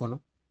etra kono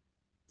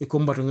e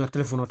kombato nga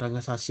telephone ta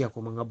nga sa sia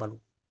ko nga balu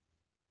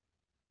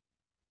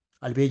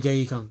albe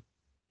jayi kan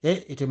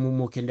ite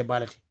mo kende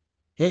balati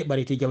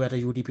bari ti jawata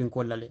UDP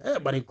ko lalle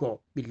bari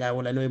ko billahi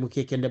wala no mo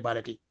kende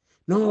balati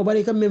no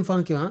bari kam men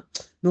fanki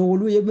no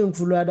wolu ye men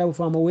fulu ada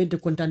fama wente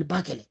kontane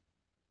bakele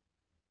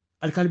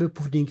alkalbe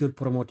pour dinkel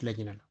promote la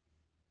nyina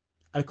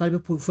alkalbe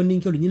pour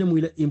fundinkel nyina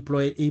muy la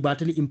employé e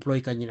batali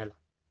employé ka nyina la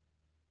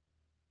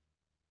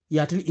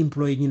yatal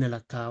employé nyina la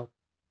ka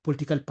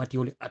political party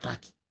wole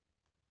attack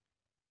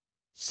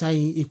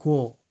sai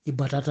iko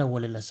ibatata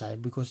wole la sai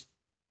because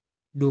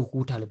do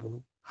ku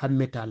talibulu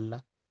hammetal la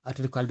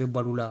atel kalbe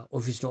balula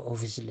office to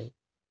office le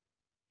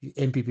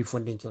MPP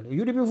funding kole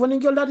UDP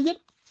funding kole that yet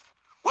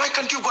why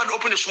can't you go and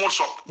open a small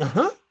shop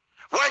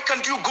why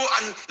can't you go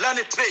and learn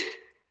a trade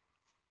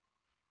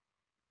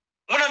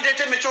mona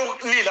ndete mecho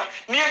nila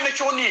ni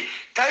mecho ni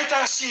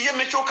taita si ye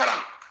mecho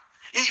karam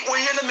o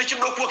yele mecho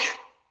do poke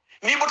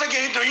ni bota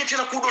ge do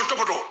yitira kudol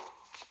topoto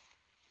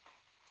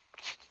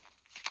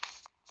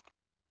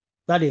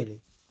dadele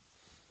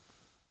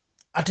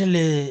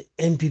atele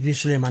MPP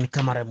Sulayman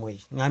Camara moy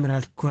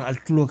ngamira al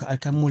tulo al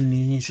kamol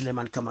ni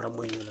Sulayman Camara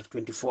moy la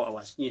 24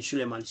 hours ni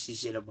Sulayman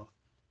Cissé la ba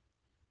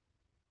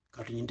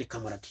katu ñinde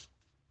Camara ti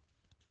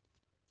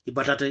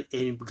ibatata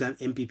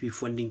MPP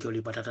funding ko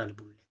li batata al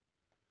bulle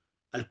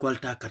al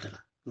kwalta katala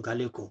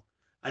ngale ko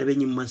albe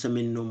ñim mansa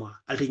men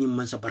noma alte ñim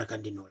mansa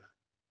barakandi nola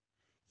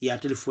ya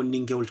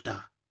telefonding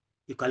gewlta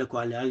ikale ko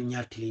al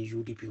ñaatili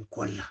UDP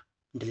kolla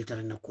ndele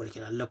tara na ko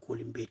kala alla ko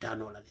limbe ta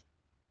nola le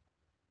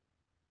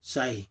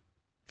sai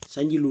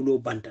sanji lulo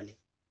bantale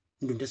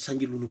ndunde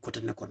sanji lulu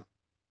kota na kono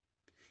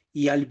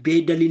yal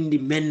be dalindi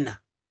menna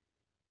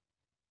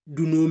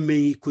duno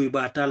mei koy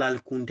ba talal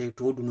kunte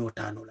to duno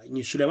tanola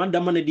ni Sulayman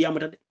damane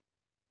diamata de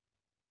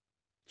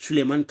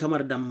Sulayman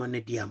Camara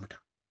damane diamata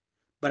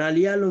baral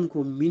yalon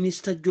ko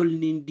minister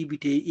jolni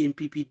dibité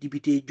MPP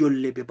dibité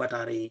jolle be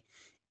batare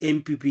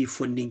MPP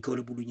funding ko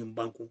le bulu nyum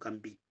banku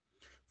kambi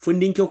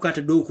funding ko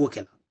kata do ko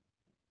kela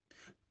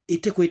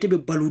ite ko ite be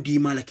baludi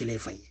mala kele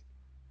faye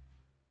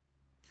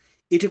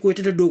ite ko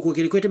ite do ko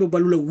kele ko ite be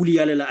balula wuli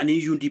yalla la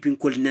ani UDP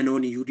ko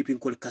nanoni UDP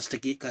ko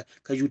kastaki ka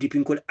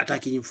UDP ko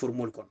attaque ni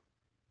formol kon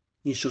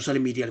ni social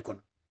media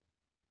kon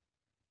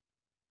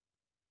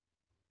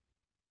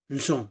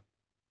nson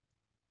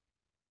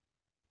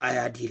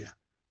ayadila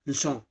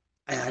nson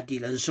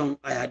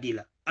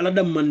ayadila ala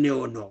dam man ne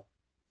ono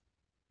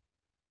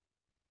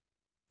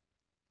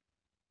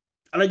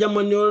ala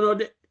jamman ne ono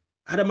de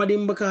hada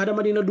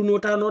madina duno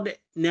tano de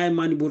nay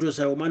mani boto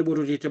sawo mani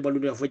boto te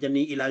balude fo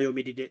janni ila yo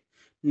medide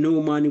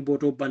no mani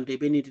boto bante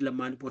beniti la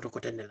mani boto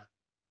kotendela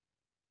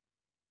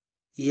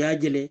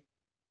yajele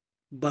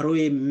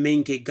baroye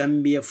menke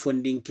Gambia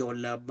funding ke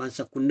wala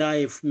bansa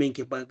kundaye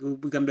menke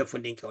Gambia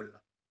funding ke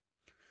wala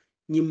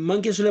ñi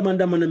manke Sulayman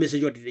damana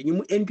message oti de ñi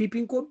mu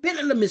MPP ko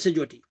bela la message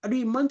oti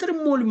adu mantar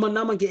mol man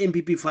na manke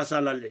MPP face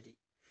la ledi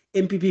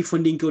MPP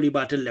funding ko li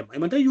batel lem ay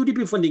man tay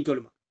UDP funding ko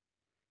ma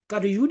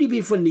kadu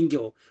UDP funding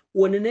ko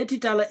wona neti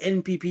tala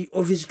NPP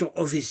office to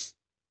office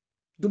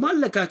dumal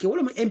la kake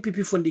wala ma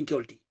MPP funding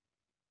ko ti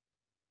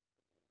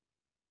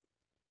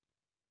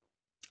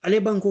ale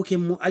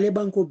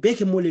banko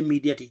beke mole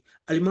media ti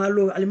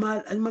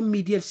alma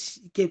media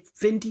ke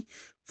fenti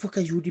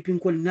foka UDP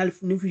ko nal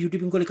ni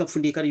UDP ko ka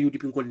fundi kare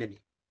UDP ko nene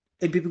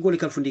MPP ko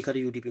ka fundi kare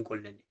UDP ko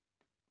nene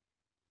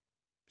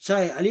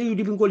sai ale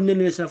UDP ko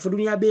nene sa fu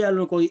dunya be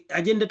yalla ko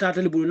agenda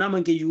tatale bulu na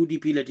manke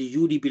UDP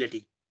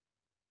lati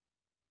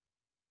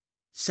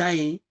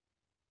sai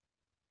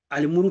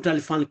al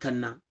murutal fan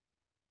kanna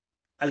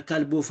al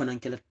kalbo fanan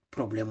kala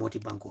problème oti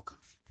banko ka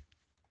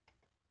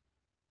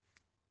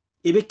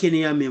ebe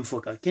Kenya men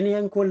foka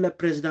Kenya ko la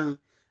president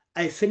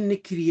ay fenne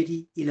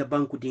create ila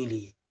banku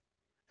dinli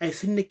ay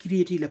fenne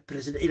create ila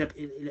president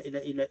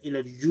ila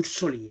jur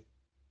soli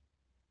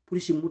pour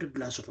si muta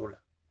bla sotola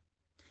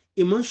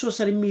e man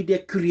social media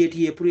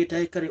create pour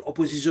eta kare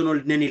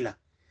oppositional nenila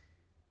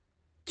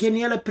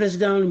Kenya la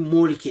president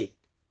molke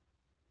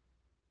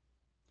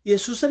ye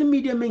social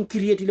media men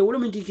create la wala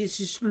men tike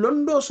si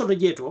londo soto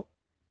jeto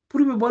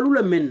pour be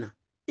balula menna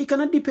e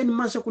kana depend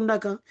masa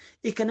kundaka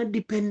e kana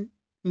depend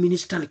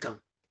minister kan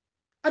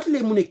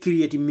atle mune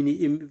create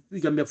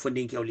Gambia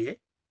funding ke oliye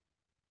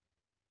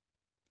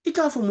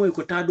ika fo moy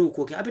ko tado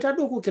ko ke abita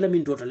do ko ke la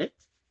min totale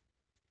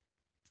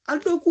al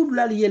do ku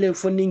dulal yele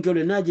funding ke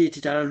ole naje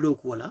titala do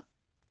ko wala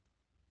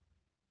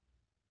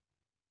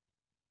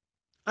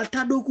al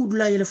ta do ku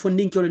dulal yele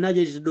funding ke ole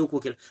naje titala do ko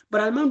ke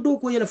baral man do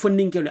ko yele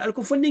funding ke ole al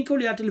ko funding ke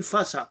ole atel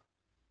fasa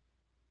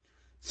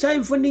sai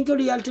funding ke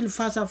ole atel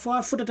fasa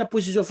fo futata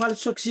position fal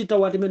soxita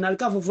wati men al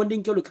ka fo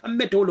funding ke ole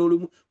kambe to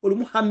lo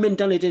mu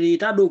hammentan le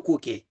ta do ko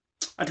ke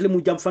atle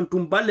mu jam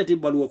fantum ballete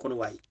baluwo kono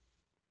wayi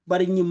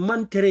bari ñi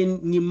man tere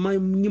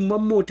ñi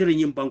mammo tere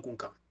ñi bankun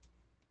kam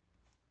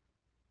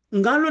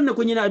ngalon ne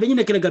ko ñina be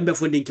ñina kele Gambia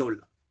funding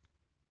kewla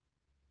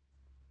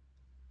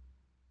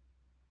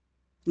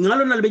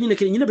ngalon nal be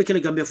ñina be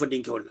kele Gambia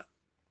funding kewla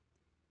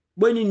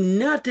boy ni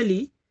natali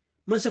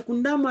man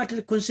sakunda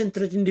matel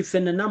concentrate ndi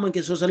fenna na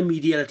manke social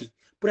media lati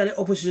pour aller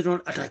opposition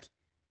attaque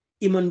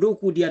imando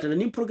ku diata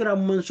ni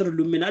programme man soro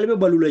lu men albe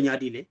balula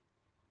ñaadile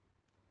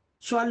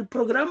so al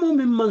programme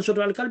min man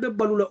soto al kalbe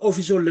balula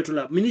official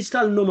letula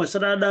ministal noma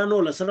sarada no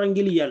la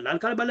sarangili yalla al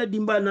kalbe la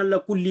dimba na la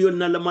kulliyon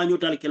na la manyo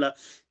tal kala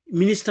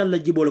ministal la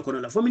jibol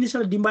kono la fo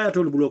ministal dimba ya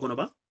tol bulo kono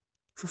ba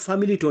fo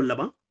family tol la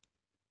ba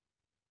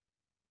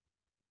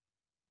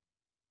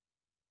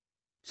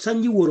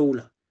sanji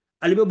worowula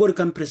albe bor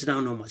kam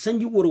president noma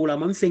sanji worowula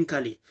mam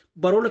fenkali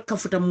barola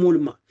kafuta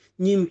molma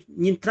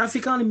ñin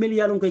trafiquant mel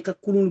yalon koy ka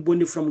kulun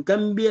bondi from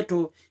Gambia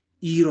to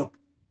Europe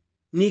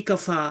ni ka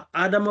fa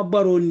Adama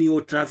Barrow ni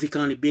o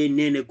trafiquant be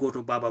nene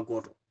goto baba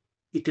goto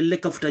itelle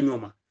kafuta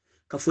nyoma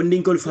ka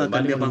fondinkol fa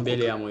Gambia banko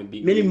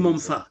meni mom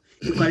fa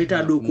yu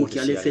kalita do ko ki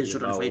ale fen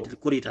sotal fa itel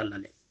korita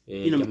lale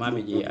ina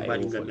jamabe je ay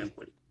badi Gambia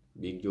ko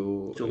Big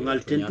Joe so ngal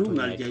tentu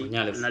ngal jay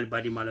ngal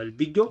badi malal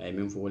Big Joe ay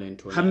min fo wolen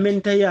to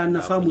hammenta ya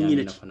na famu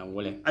ñinati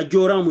a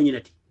jora mu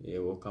ñinati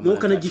mo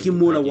kana jiki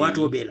mola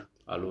wato bela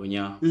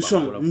alunya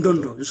nson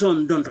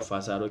ndondo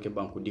fasaro ke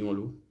banku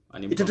dingolu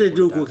itata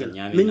do ko kel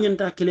min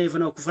ñanta kele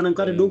fana ko fana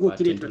kata do ko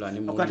kile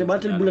ko kata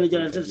batel bulala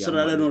jala tet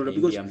sara no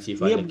because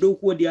ni do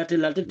ko diatel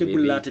la tet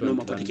bulala tet no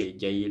ma patike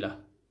jayila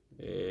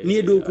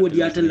ni do ko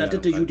diatel la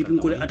tet judi pin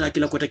ko attaque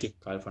la ko take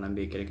kal fana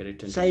be kele kele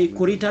ten say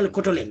korital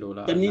kotole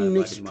ni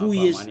next 2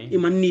 years e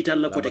man ni tal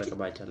la ko take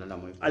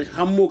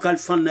alhammo kal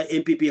fanna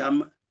MPP ham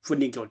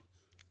fondin kol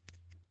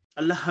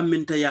Allah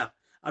hamminta ya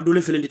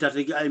adole felendi tata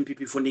MPP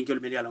fondin kol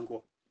mel yalan ko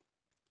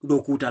do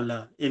kutal la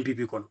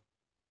MPP kon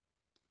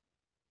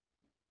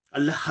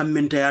Allah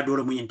hammenta ya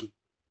dole munyenti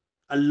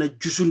Allah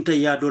jusunta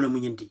ya dole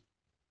munyenti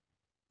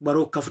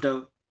baro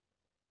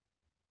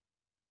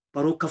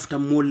kafta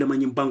molle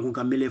manyim bankun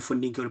ka mele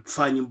fondinkel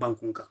fanyim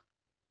bankun ka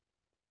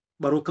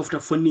baro kafta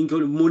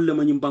fondinkel molle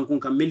manyim bankun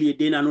ka mele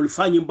dena nol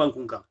fanyim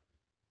bankun ka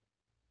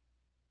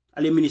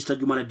ale minister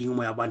jumala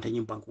dingo ya banta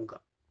nyim bankun ka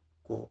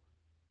ko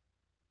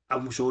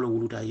amuso wala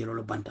wuluta yelo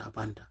lo banta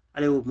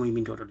ale wo moy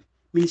min toto de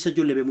minister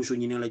jolle be muso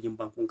nyine la nyim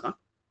bankun ka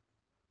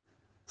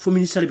fo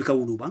minister bi ka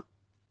wulu ba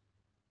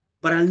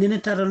baral nene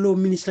tara lo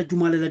ministre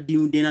jumale la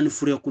diu denani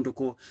fure kunto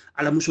ko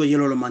ala muso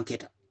yelo lo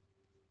manketa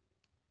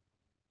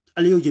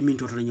ala yo je min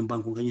toto la nyim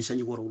banku ganyi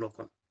sanyi woro lo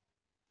kon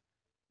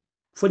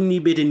fonni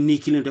bete ni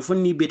kilente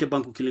fonni bete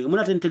banku kilente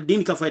munata tel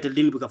din ka fayta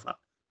din bi ka fa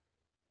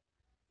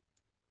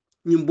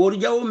nyim boru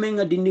jawo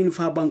menga din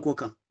fa banko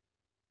kan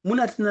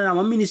munata na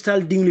ma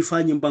ministral din li fa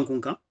nyim banku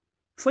kan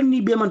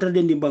fonni be man tan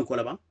din banko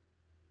la ba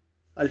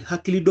al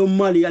hakili do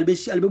mali albe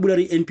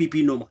bulari NPP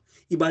noma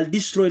ibal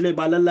destroy le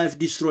bala life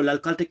destroy al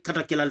kalte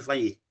kata kelal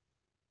faye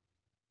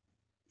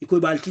iko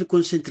bal til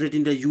concentrate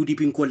in the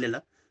UDP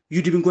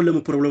kolle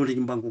mo problème de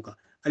banku ka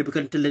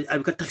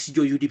albi taxi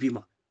jo UDP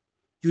ma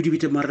UDP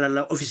te marra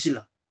la office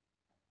la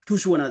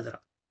tous wana dara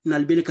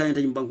nal bele kan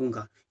tan banku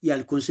ka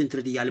yal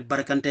concentrate yal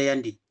barakanta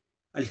yandi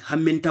al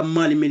hammenta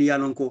mali mel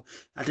yalon ko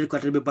atel ko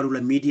atel be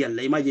barula media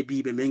la imaje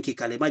bibe menki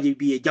kale imaje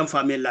biye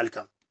jamfa mel lal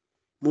kam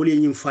moli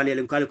nyim fale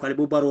len kale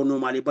bo baro no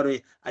mali baro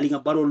ali nga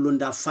baro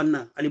londa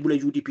fanna ali bula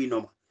UDP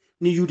no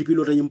ni UDP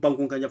lo tan nyim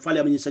banku kanja fale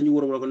am sanyi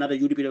woro ko nada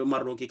UDP le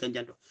marro ke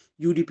kanjanto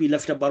UDP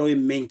lafta baro e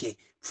menke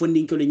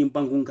fondin ko le nyim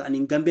banku ka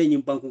ani gambe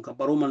nyim banku ka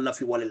baro man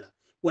lafi wala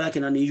wala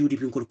kenan ni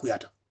UDP ko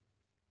kuyata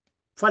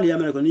fale ya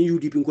mel ko ni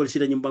UDP ko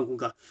sida nyim banku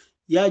ka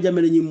ya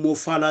jamel nyim mo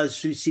fala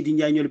sidi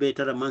nyanyol be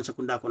tara man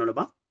sakunda ko no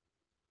ba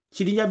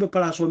sidi nyabe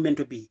place o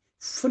mento bi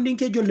fondin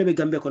ke jolle be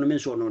gambe ko no men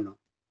so nono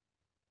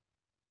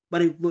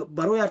bari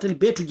baro ya tel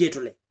betu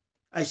jetole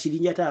ay sidi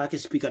nyata ake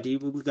speaker ti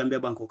bu gambe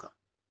banko ka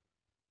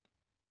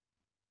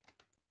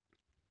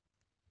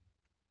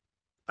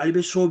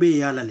albe sobe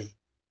yalale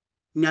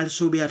nyal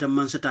sobe ata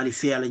mansa tali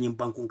fe ala nyim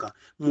banko ka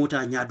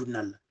mota nyaadu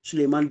nal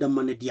Sulayman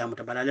damane diamu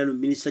ta bala lelo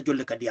ministre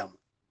jolle ka diamu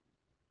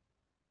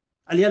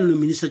ali yalla no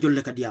ministre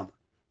jolle ka diamu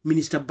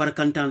ministre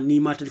barkantan ni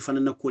mata di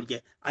fanana kolje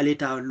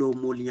aleta lo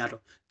mol nyaato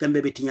gambe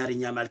be tinyari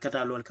nyamal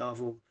kata lol ka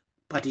fo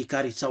pati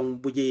kari saw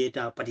buje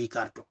ta pati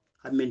karto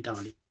amen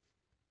tawli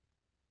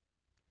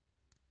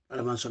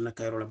alaman sonna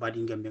kayro la badi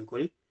ngambe ko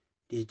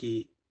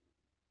di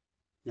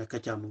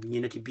nyakachamu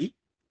nyinati bi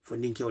fo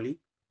ninkewli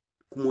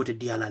kumote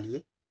dialaliye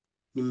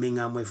ni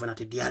menga moy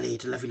fanate diale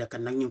te la fila kan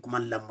nak ñing ko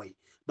man lam moy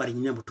bari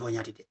ñi ñam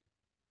toñati de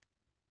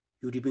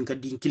yudi bin ka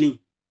din kilin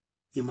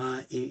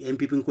ima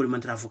MPP ko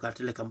man trafuka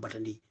te le kam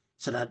batandi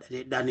sada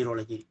dani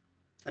rola ñi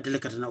atele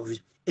katana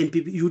office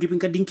MPP yudi bin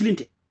ka din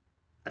kilinte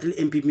atele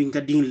MPP bin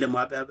ka din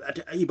lema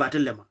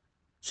ibatel lema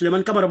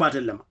Sulayman Camara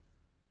batel lema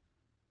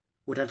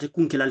wota te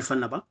kun kilal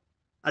fanna ba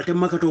alte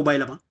makato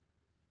bayla ba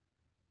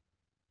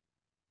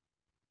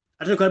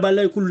atel ko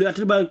balla kullu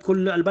atel ba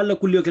kullu al balla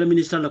kullu ko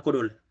ministre la ko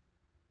dole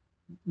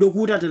do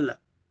kutatel la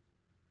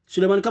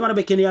Sulayman Camara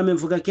be Kenya men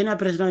fuga Kenya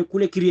president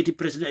kule create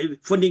president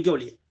funding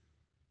jawli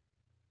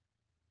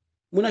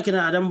muna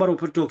kena Adam Barrow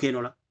porto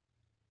keno la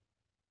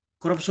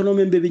corruption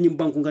men be nyim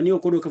banku ngani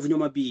ko do ka fu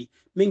nyoma bi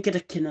men keta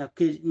Kenya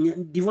ke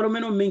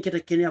development men keta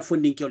Kenya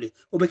funding jawli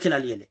o be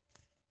kelal yele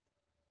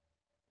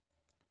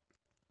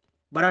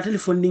baratel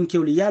funding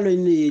jawli yalo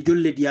ni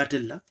jolle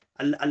diatel la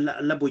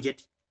alla budget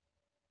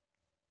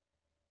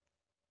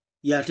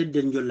ya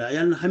tedden jolla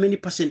yalla how many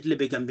percent le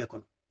be Gambia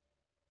kon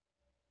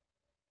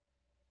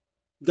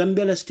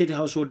Gambia la state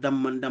house o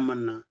damman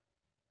na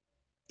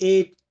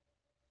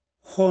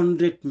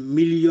 800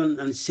 million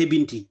and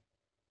 70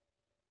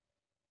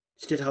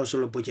 state house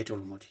lo budget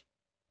on moti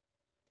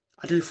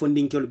atel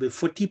funding ko be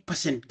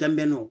 40%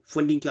 Gambia no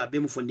funding ko be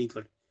mo funding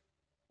ko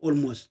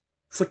almost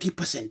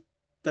 40%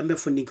 Gambia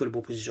funding ko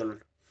bo position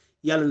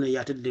yalla na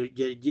yata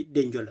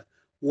den jolla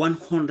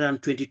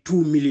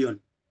 122 million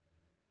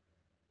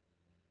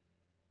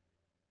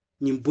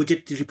ñim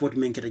budget report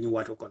men keta ñu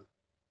wato kon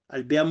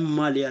al be am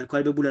mali al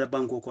ko be bulala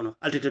banko kono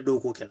al tete do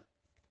ko kela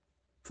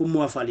fu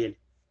mo afal yele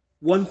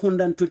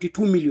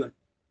 122 million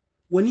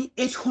woni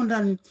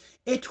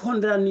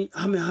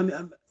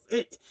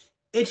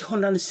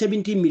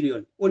 870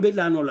 million ol be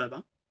la no la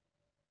ba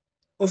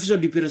office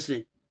of the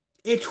president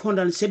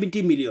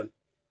 870 million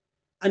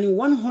and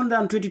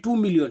 122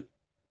 million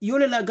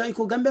yole la ga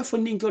ko Gambia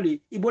funding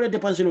koli ibole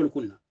dépenser lol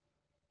kunna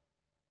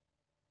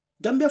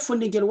Gambia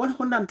funding kel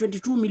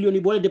 122 million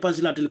ibole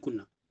dépenser la tel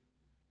kunna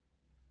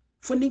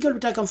funding kel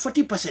bita kam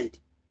 40%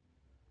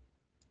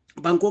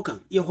 banko kan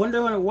ye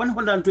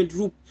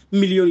 122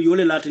 million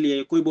yole la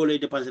tel ko ibole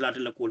dépenser la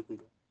tel la kol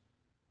kundo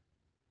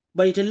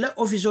bay tel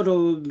office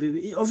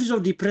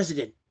of the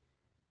president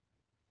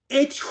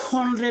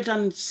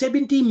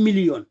 870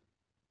 million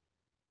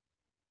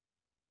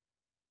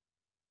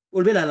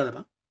olbe la la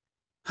ba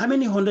how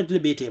many hundred le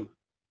betem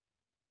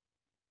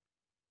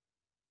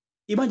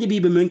imagine bi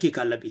be menki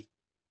kala bi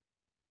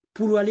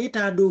pour aller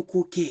ta do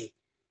ko ke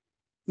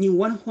ni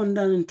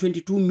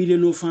 122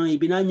 million of francs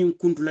bina nyi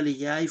kuntu la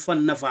yaay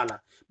fan na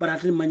fala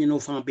baratel manye no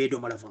francs be do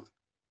mala fan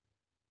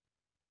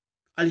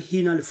al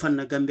hinal fan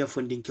na Gambia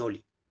funding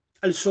kewli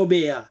al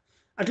sobe ya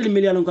atel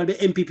million ko be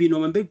MPP no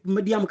man be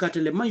diam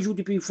katele man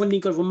judi pi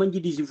funding ko fo man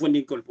jidi si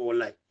funding ko fo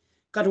wallahi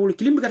kata wol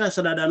kilim kata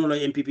sada dano la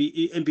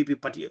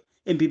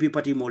MPP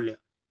party molle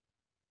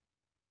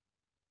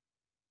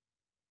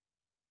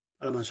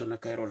alaman sonna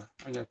kayrola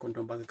anga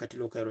konton baga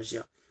katilo kayro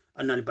sia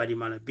anal badi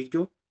mala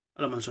bigjo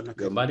alaman sonna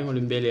kayro badi mo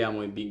mbele ya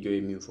mo bigjo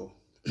e min fo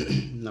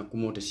na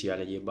kumoto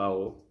siala je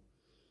bawo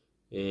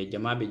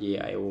jamabe je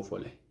ay wo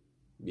fole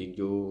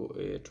bigjo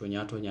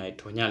tonya e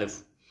tonyale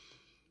fu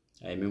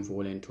ay min fo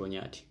wolen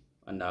tonyati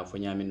anda fo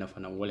nyamin na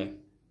fana wolen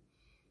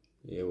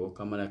wo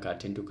kamala ka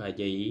tentu ka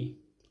jayi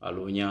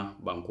alonya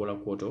bankola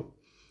koto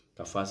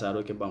ka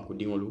fasaro ke banku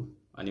dingolu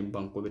ani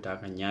banko beta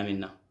ka nyamin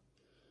na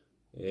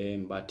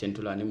mba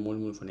tentula ni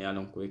mulmul fona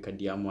yalon ko ka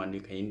diamu andi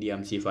ka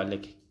indiam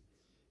sifaleke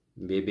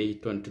bebe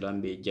tontula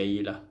be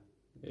jayila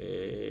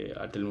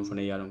atel mu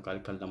fona yalon kal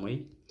na moy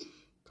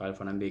kal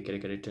fana be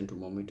kere tentu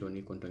momi to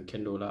ni konton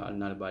kendola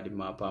alnal badi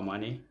ma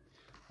pamane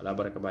ala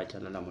baraka ba ta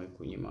la moy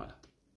kunyimala